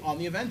be on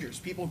the Avengers.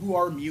 People who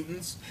are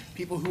mutants,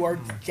 people who are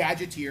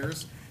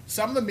gadgeteers.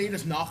 Some of them may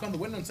just knock on the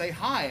window and say,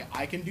 "Hi,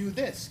 I can do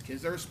this."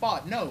 Is there a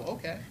spot? No.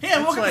 Okay. Hey, I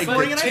woke up like this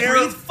morning and the I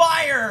breathe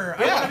fire.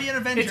 I Yeah. want to be an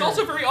Avenger. It's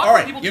also very odd All for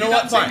right, people to you do know that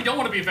what? and say Fine. we don't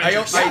want to be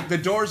Avengers. The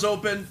doors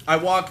open. I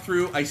walk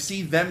through. I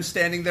see them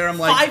standing there. I'm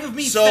like, 5 of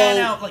me so, fan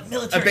out like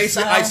military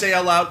basically, style. I say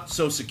out loud.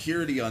 So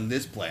security on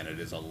this planet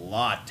is a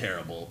lot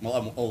terrible,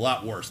 a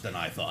lot worse than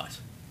I thought.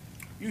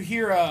 You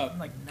hear I'm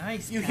like,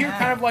 nice. you hear Pat.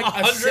 kind of like a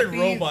 100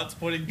 sippy, robots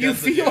putting You guns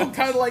at feel you.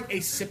 kind of like a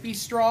sippy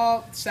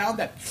straw sound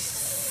that,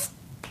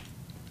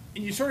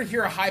 and you sort of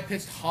hear a high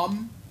pitched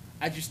hum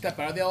as you step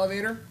out of the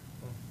elevator.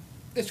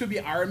 This would be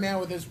Iron Man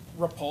with his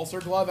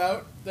repulsor glove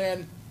out.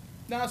 Then,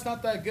 no, it's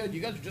not that good.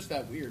 You guys are just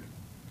that weird.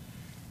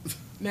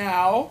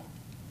 Now,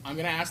 I'm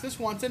gonna ask this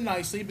once and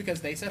nicely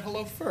because they said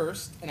hello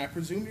first, and I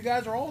presume you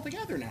guys are all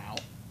together now.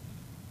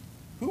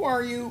 Who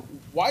are you?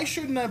 Why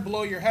shouldn't I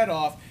blow your head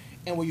off?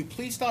 And will you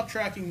please stop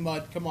tracking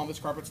mud? Come on, this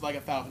carpet's like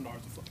 $1,000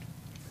 a foot.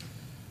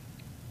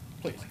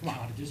 Please, come on.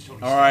 God, it is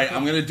Tony All Stark. right,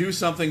 I'm gonna do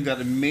something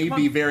that may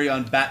be very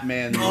on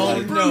Batman.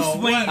 like- Bruce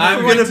Wayne. I'm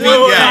for gonna like be-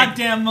 one yeah.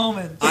 goddamn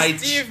moment.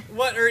 Steve,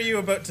 what are you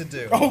about to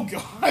do? Oh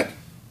God!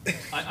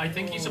 I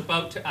think he's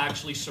about to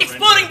actually surrender.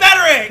 Exploding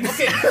batarang.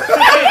 Okay.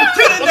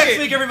 Tune in next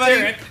week, everybody.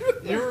 Derek,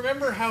 you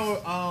remember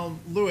how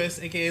Lewis,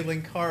 aka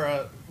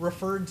Linkara,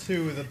 referred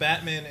to the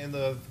Batman in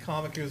the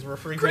comic who was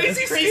referring to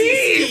Crazy as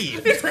Crazy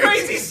Steve? It's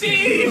Crazy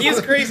Steve!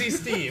 He's Crazy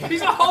Steve.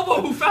 He's a hobo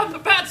who found the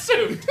bat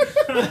suit!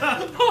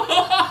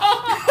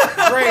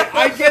 Great,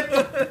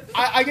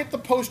 I get the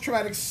post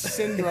traumatic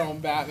syndrome,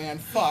 Batman.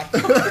 Fuck. I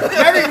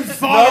never even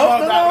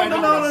thought about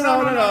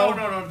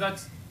that. No,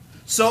 that's...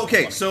 So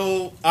okay,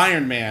 so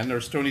Iron Man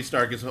or Tony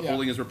Stark is Yeah.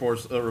 holding his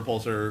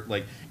repulsor.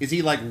 Like, is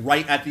he like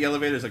right at the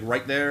elevator? Is like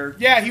right there?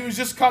 Yeah, he was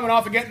just coming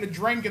off and getting a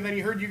drink, and then he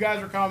heard you guys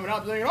were coming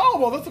up, thinking, "Oh,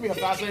 well, this will be a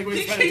fascinating way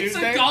He to spend a keeps a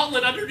Tuesday."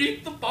 gauntlet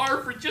underneath the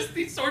bar for just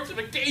these sorts of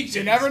occasions.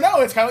 You never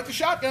know. It's kind of like the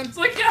shotgun. It's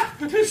like, yeah,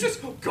 it's just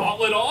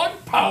gauntlet on,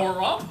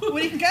 power up. Well,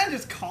 you can kind of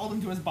just call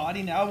him to his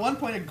body now. At one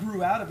point, it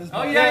grew out of his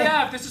Oh body.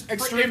 yeah. If this is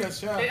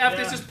Extremis, yeah. If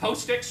this is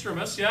post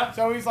extremis, yeah.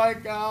 So he's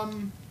like, all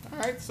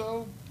right,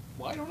 so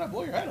why don't I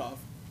blow your head off?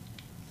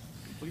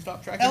 Please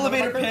stop tracking.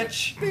 Elevator my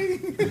pitch.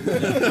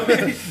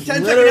 Literally,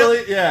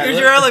 yeah. Here's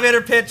your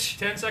elevator pitch.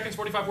 10 seconds,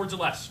 45 words or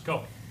less. Go.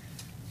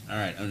 All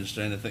right, I'm just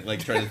trying to think of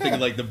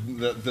like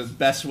the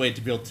best way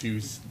to be able to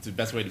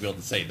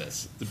say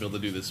this, to be able to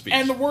do this speech.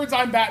 And the words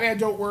 "I'm Batman"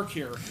 don't work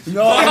here.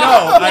 no,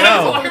 I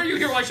know. Why are you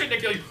here? Why shouldn't I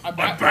kill you? I'm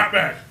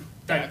Batman.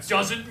 That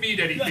doesn't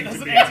mean anything to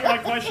Doesn't me. answer my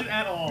question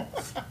at all.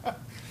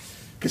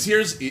 Because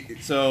here's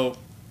so.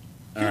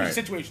 All Here's right. the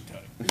situation, Tony.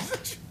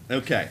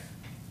 Okay.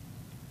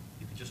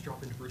 You could just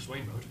drop into Bruce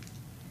Wayne mode.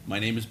 My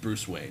name is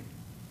Bruce Wayne.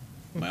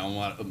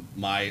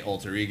 My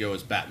alter ego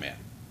is Batman.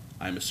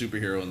 I am a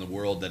superhero in the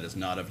world that is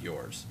not of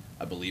yours.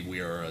 I believe we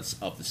are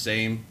of the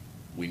same.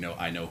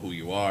 I know who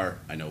you are.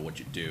 I know what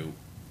you do.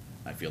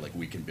 I feel like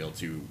we can be able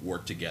to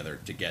work together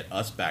to get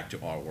us back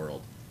to our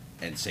world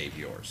and save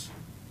yours.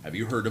 Have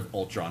you heard of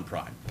Ultron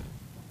Prime?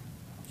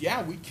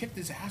 Yeah, we kicked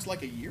his ass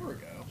like a year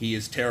ago. He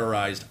has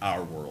terrorized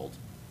our world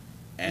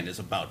and is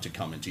about to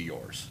come into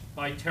yours.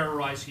 By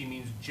terrorize, he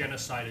means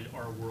genocided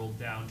our world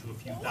down to a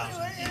few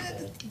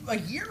thousand people. A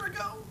year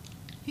ago?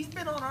 He's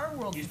been on our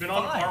world. He's for been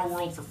on 5. our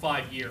world for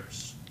 5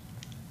 years.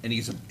 And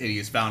he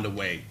has found a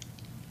way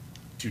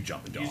to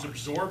jump into He's ours.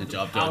 absorbed And the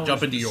jump powers into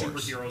of the yours.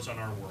 superheroes on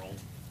our world.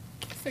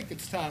 I think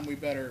it's time we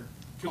better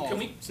Can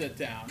we- sit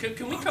down.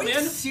 Can we Are come we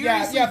in?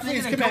 seriously Yeah, thinking please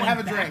of come in, going have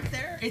a back drink.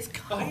 There? It's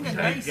kind Oh, of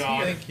thank nice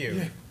God. here. Thank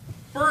you.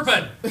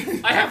 Bourbon!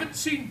 I haven't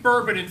seen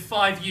bourbon in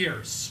 5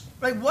 years.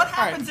 Like, what right.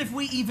 happens if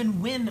we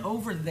even win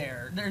over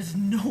there? There's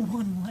no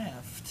one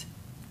left.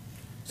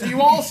 So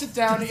you all sit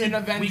down in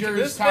Avengers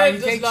This time. man He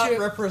does takes not you.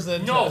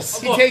 represent No. us.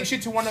 He Look. takes you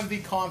to one of the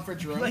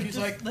conference rooms. Like, He's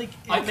just, like,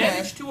 I okay.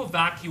 managed to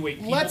evacuate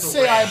people Let's to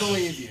say I Ranch.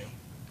 believe you.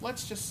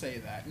 Let's just say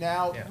that.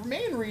 Now, Yeah. the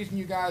main reason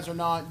you guys are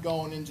not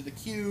going into the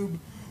cube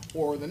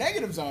or the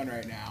negative zone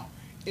right now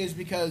is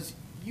because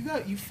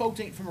you folks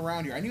ain't from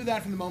around here. I knew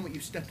that from the moment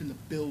you stepped in the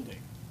building.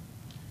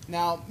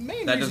 Now,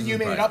 main That reason doesn't you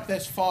made it surprise up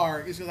this far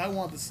is because I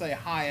wanted to say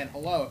hi and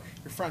hello.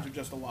 Your friends are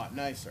just a lot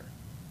nicer.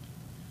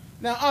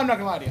 Now, I'm not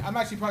gonna lie to you. I'm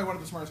actually probably one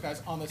of the smartest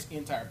guys on this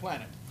entire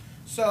planet.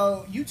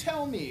 So you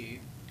tell me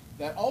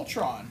that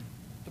Ultron,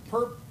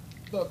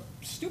 the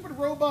stupid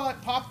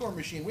robot popcorn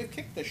machine we've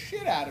kicked the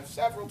shit out of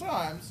several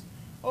times,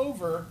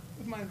 over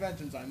with my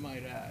inventions, I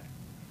might add.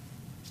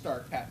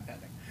 Stark patent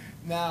pending.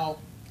 Now,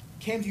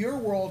 came to your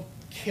world,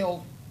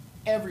 killed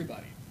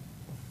everybody.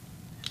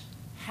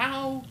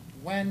 How,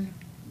 when,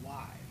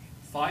 why?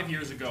 5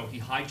 years ago, he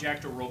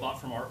hijacked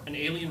an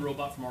alien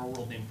robot from our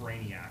world named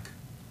Brainiac,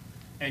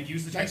 and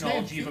used the Nice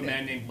technology name, of a cute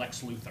man named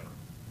Lex Luthor,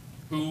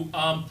 who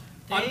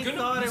They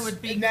thought it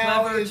would be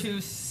Now clever is-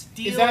 to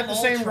steal Is that the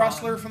same Ultron.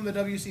 wrestler from the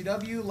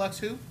WCW? Lex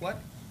who? What?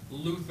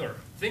 Luthor.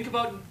 Think of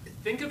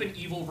an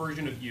evil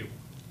version of you.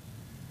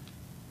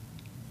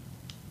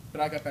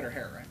 But I got better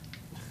hair, right?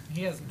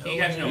 He has no He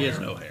has no He has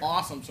hair. no hair.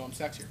 Awesome, so I'm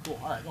sexier. Cool.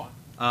 All right, go on.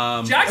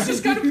 Jack's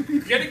just kind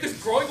of getting this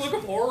growing look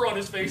of horror on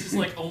his face. He's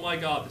like, oh my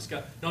god, this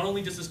guy. Not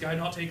only does this guy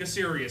not take us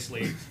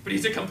seriously, but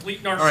he's a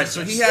complete narcissist. All right,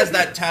 so he has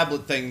that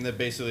tablet thing that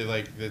basically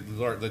like the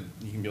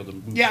you can be able to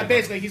move. Yeah, stuff.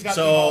 basically he's got.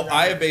 So the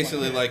I have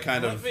basically like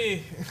kind of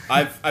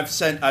I've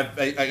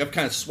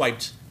kind of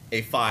swiped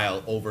a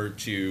file over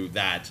to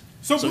that.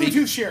 So he-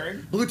 Bluetooth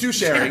sharing. Bluetooth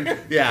sharing,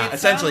 yeah, It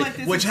essentially, sounds like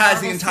this which is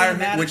has the Marvel entire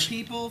Cinematic which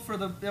people for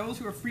those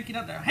who are freaking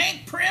out there.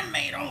 Hank Pym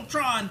made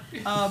Ultron.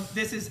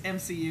 This is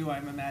MCU,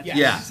 I'm imagining.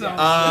 yeah. So,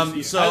 I'd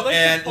like to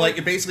And point-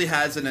 it basically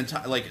has an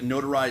entire like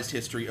notarized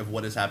history of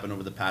what has happened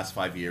over the past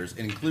 5 years,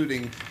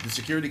 including the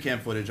security cam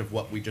footage of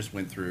what we just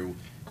went through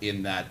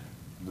in that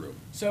room.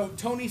 So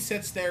Tony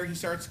sits there. He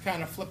starts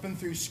kind of flipping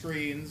through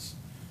screens.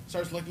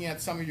 Starts looking at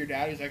some of your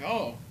data. He's like,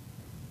 "Oh,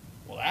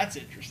 well, that's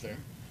interesting."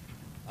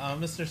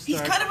 Mr. Stark.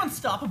 he's kind of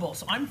unstoppable,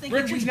 so I'm thinking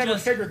Richard's we never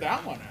just... figured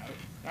that one out.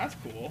 That's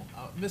cool.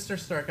 Mr.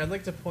 Stark, I'd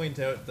like to point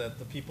out that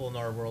the people in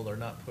our world are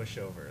not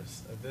pushovers.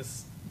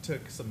 This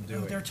took some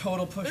doing. Oh, they're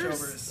total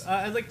There's- pushovers.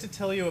 I'd like to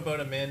tell you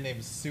about a man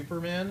named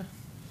Superman.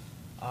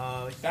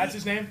 That's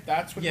his name.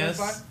 That's what Yes.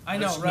 he goes by. I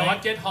know, Let's right?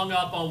 not get hung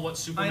up on what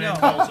Superman know.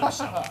 calls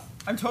himself.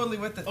 I'm totally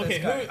with this Okay,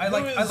 guy. who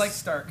I is- like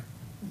Stark.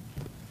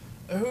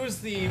 Who's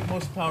the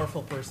most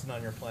powerful person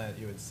on your planet,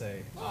 you would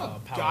say? Guy we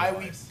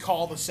power-wise?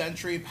 call the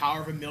Sentry,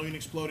 power of a million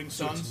exploding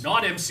So suns. it's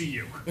not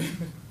MCU.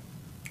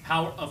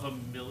 Power of a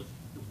million.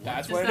 What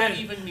That's does what it that is.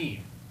 even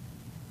mean?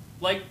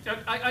 Like,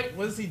 I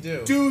What does he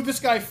do? Dude, this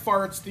guy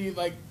farts.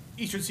 The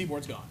Eastern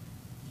Seaboard's gone.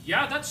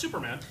 yeah, that's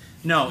Superman.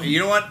 No, you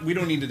know what? We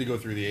don't need to go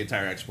through the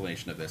entire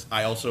explanation of this.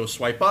 I also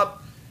swipe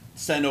up,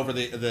 send over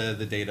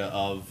the data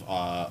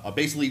of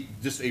basically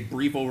just a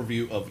brief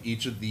overview of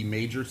each of the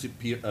major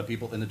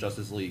people in the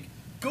Justice League.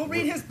 Go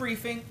read his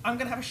briefing. I'm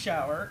gonna have a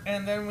shower,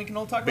 and then we can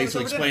all talk about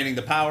Basically this over explaining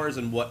the powers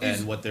and what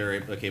Is- what they're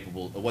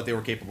capable, what they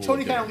were capable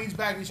Tony of kind of doing. leans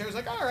back and he starts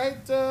like, "All right,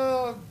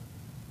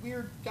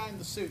 weird guy in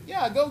the suit.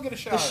 Yeah, go get a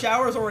shower." dinner. The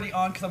shower's already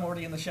on because I'm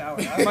already in the shower.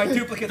 My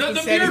duplicate The is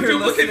mere standing here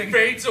duplicate listening.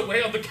 fades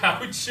away on the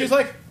couch. He's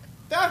like,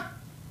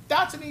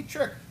 that's a neat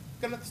trick.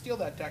 Gonna have to steal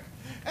that tech.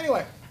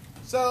 Anyway,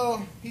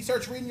 so he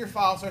starts reading your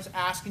file, starts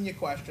asking you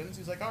questions.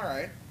 He's like, all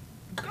right.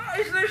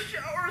 Guys, this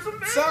shower's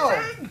amazing.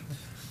 So,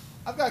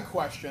 I've got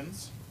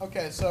questions.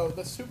 Okay, so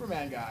the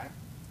Superman guy,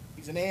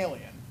 he's an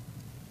alien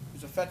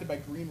who's affected by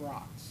green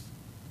rocks.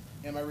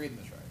 Am I reading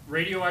this right?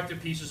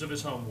 Radioactive pieces of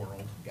his home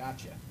world.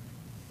 Gotcha.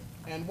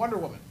 And Wonder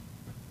Woman,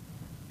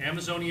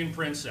 Amazonian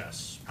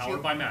princess, powered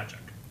She- by magic.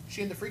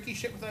 she into freaky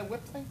shit with that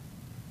whip thing?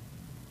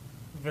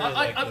 Very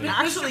likely.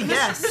 Actually, Mr.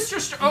 yes.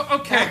 Mr.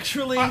 Okay.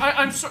 Actually-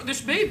 I'm sorry.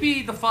 This may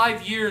be the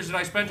 5 years that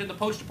I spent in the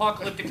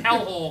post-apocalyptic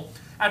hellhole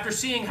after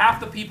seeing half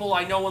the people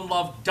I know and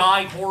love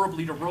die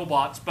horribly to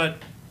robots, but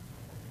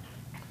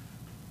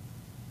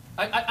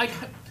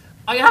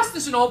I ask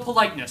this in all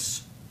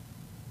politeness.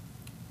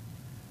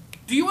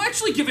 Do you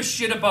actually give a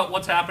shit about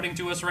what's happening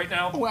to us right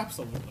now? Oh,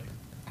 absolutely.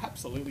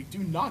 Absolutely. Do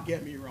not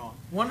get me wrong.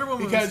 Wonder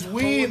Woman Because was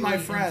we, totally my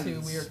into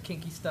friends, weird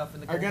kinky stuff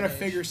in the Are going to Golden Age.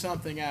 figure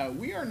something out.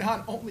 We are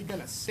not only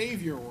going to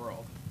save your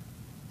world,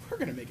 we're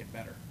going to make it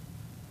better.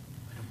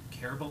 I don't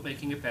care about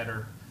making it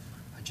better.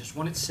 I just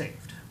want it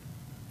saved.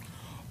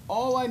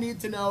 All I need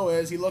to know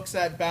is he looks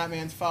at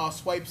Batman's file,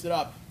 swipes it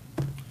up.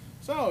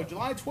 So,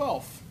 July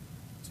 12th.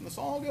 So this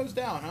all goes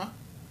down, huh?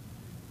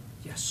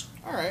 Yes.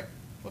 All right.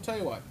 I'll tell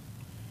you what.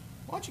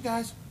 Why don't you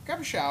guys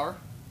grab a shower,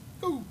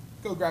 go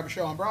grab a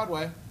show on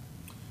Broadway,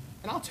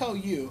 and I'll tell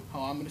you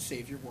how I'm going to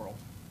save your world.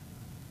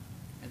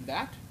 And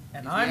that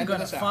And is the I'm end of gonna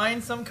this hour.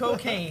 find some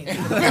cocaine.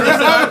 I'm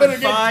gonna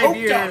get 5 coked up.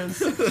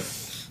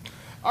 years.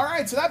 All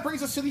right, so that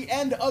brings us to the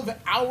end of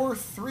hour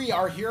 3.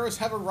 Our heroes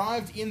have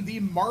arrived in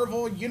the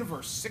Marvel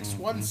Universe.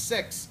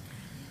 616.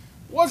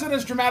 Wasn't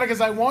as dramatic as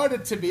I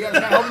wanted it to be. I was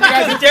kind of hoping you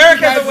guys would Derek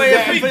think you has guys a way would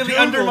of get- completely Googled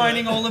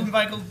undermining all of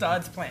Michael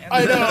Dodd's plans. I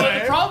know. The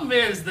eh? problem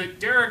is that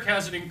Derek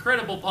has an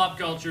incredible pop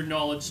culture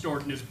knowledge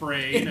stored in his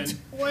brain, and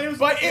Well, it was,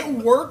 But it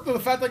worked with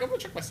the fact like I'm gonna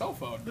check my cell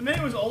phone. the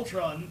minute it was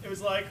Ultron, it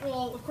was like,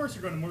 well, of course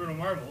we're going to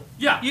Marvel.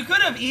 yeah, You could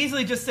have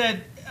easily just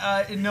said,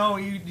 no,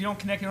 you don't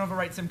connect, you don't have a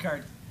right SIM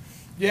card.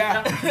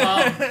 Yeah.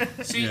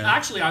 See,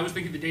 actually, I was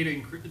thinking the data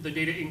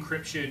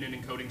encryption and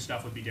encoding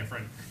stuff would be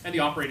different, and the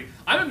operating.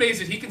 I'm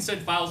amazed that he can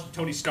send files to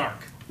Tony Stark.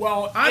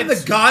 Well, I'm the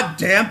it's-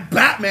 goddamn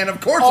Batman.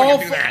 Of course I all,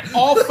 can do that.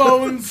 all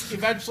phones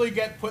eventually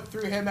get put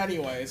through him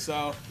anyway.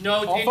 So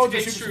No, all phones are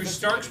it's super true. sophisticated.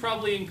 Stark's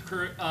probably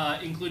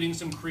including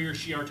some Kree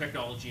Shi'ar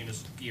technology in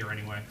his gear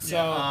anyway.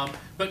 So-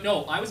 But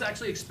no, I was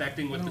actually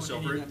expecting with the what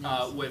Silver, idiot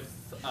that is. with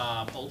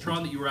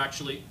Ultron, that you were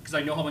actually, because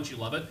I know how much you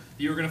love it,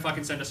 that you were gonna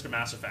fucking send us to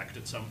Mass Effect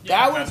at some.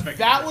 That Mass was Effect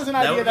that universe. was an That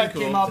idea would be that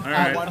came cool. up All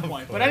at right. one Of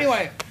point. But course.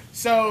 anyway,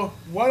 so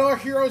will our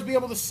heroes be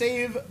able to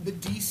save the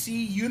DC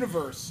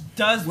universe?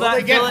 Does Will they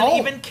that get villain home?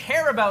 even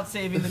care about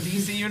saving the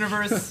DC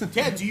universe?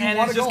 Yeah, do you and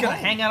want is to go just gonna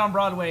home? hang out on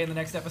Broadway in the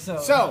next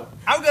episode. So,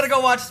 I'm gonna go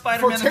watch For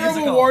Spider-Man the Terrible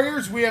musical.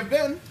 Warriors, we have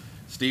been.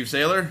 Steve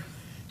Saylor.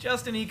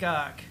 Justin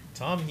Eacock.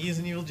 Tom, he's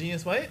an evil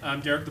genius white.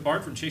 I'm Derek the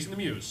Bard from Chasing the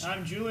Muse.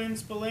 I'm Julian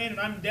Spillane, and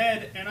I'm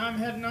dead, and I'm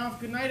heading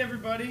off. Good night,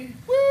 everybody.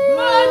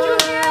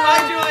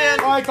 Bye, Julian.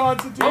 Bye,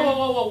 Constantine. Whoa, whoa,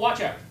 whoa, whoa!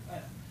 Watch out.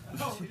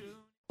 Oh.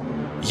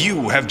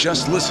 You have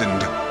just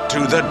listened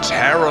to the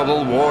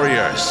Terrible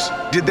Warriors.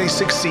 Did they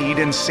succeed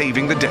in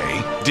saving the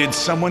day? Did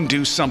someone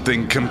do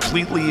something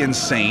completely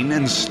insane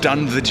and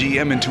stunned the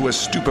GM into a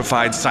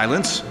stupefied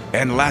silence?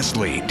 And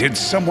lastly, did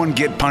someone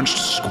get punched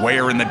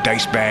square in the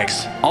dice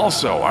bags?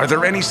 Also, are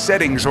there any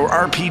settings or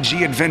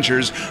RPG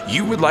adventures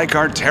you would like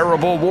our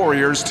Terrible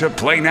Warriors to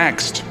play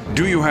next?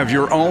 Do you have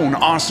your own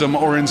awesome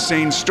or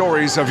insane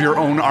stories of your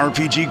own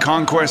RPG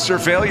conquests or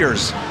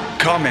failures?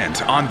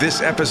 Comment on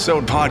this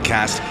episode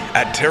podcast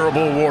at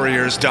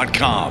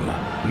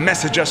terriblewarriors.com.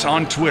 Message us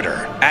on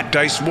Twitter at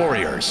Dice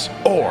Warriors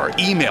or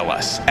email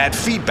us at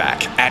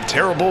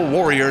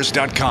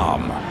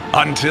feedback@terriblewarriors.com.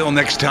 Until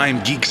next time,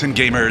 geeks and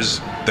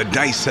gamers, the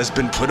dice has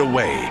been put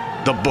away,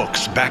 the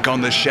books back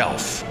on the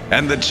shelf,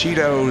 and the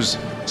Cheetos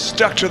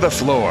stuck to the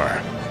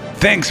floor.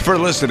 Thanks for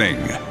listening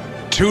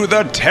to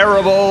the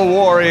Terrible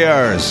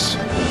Warriors.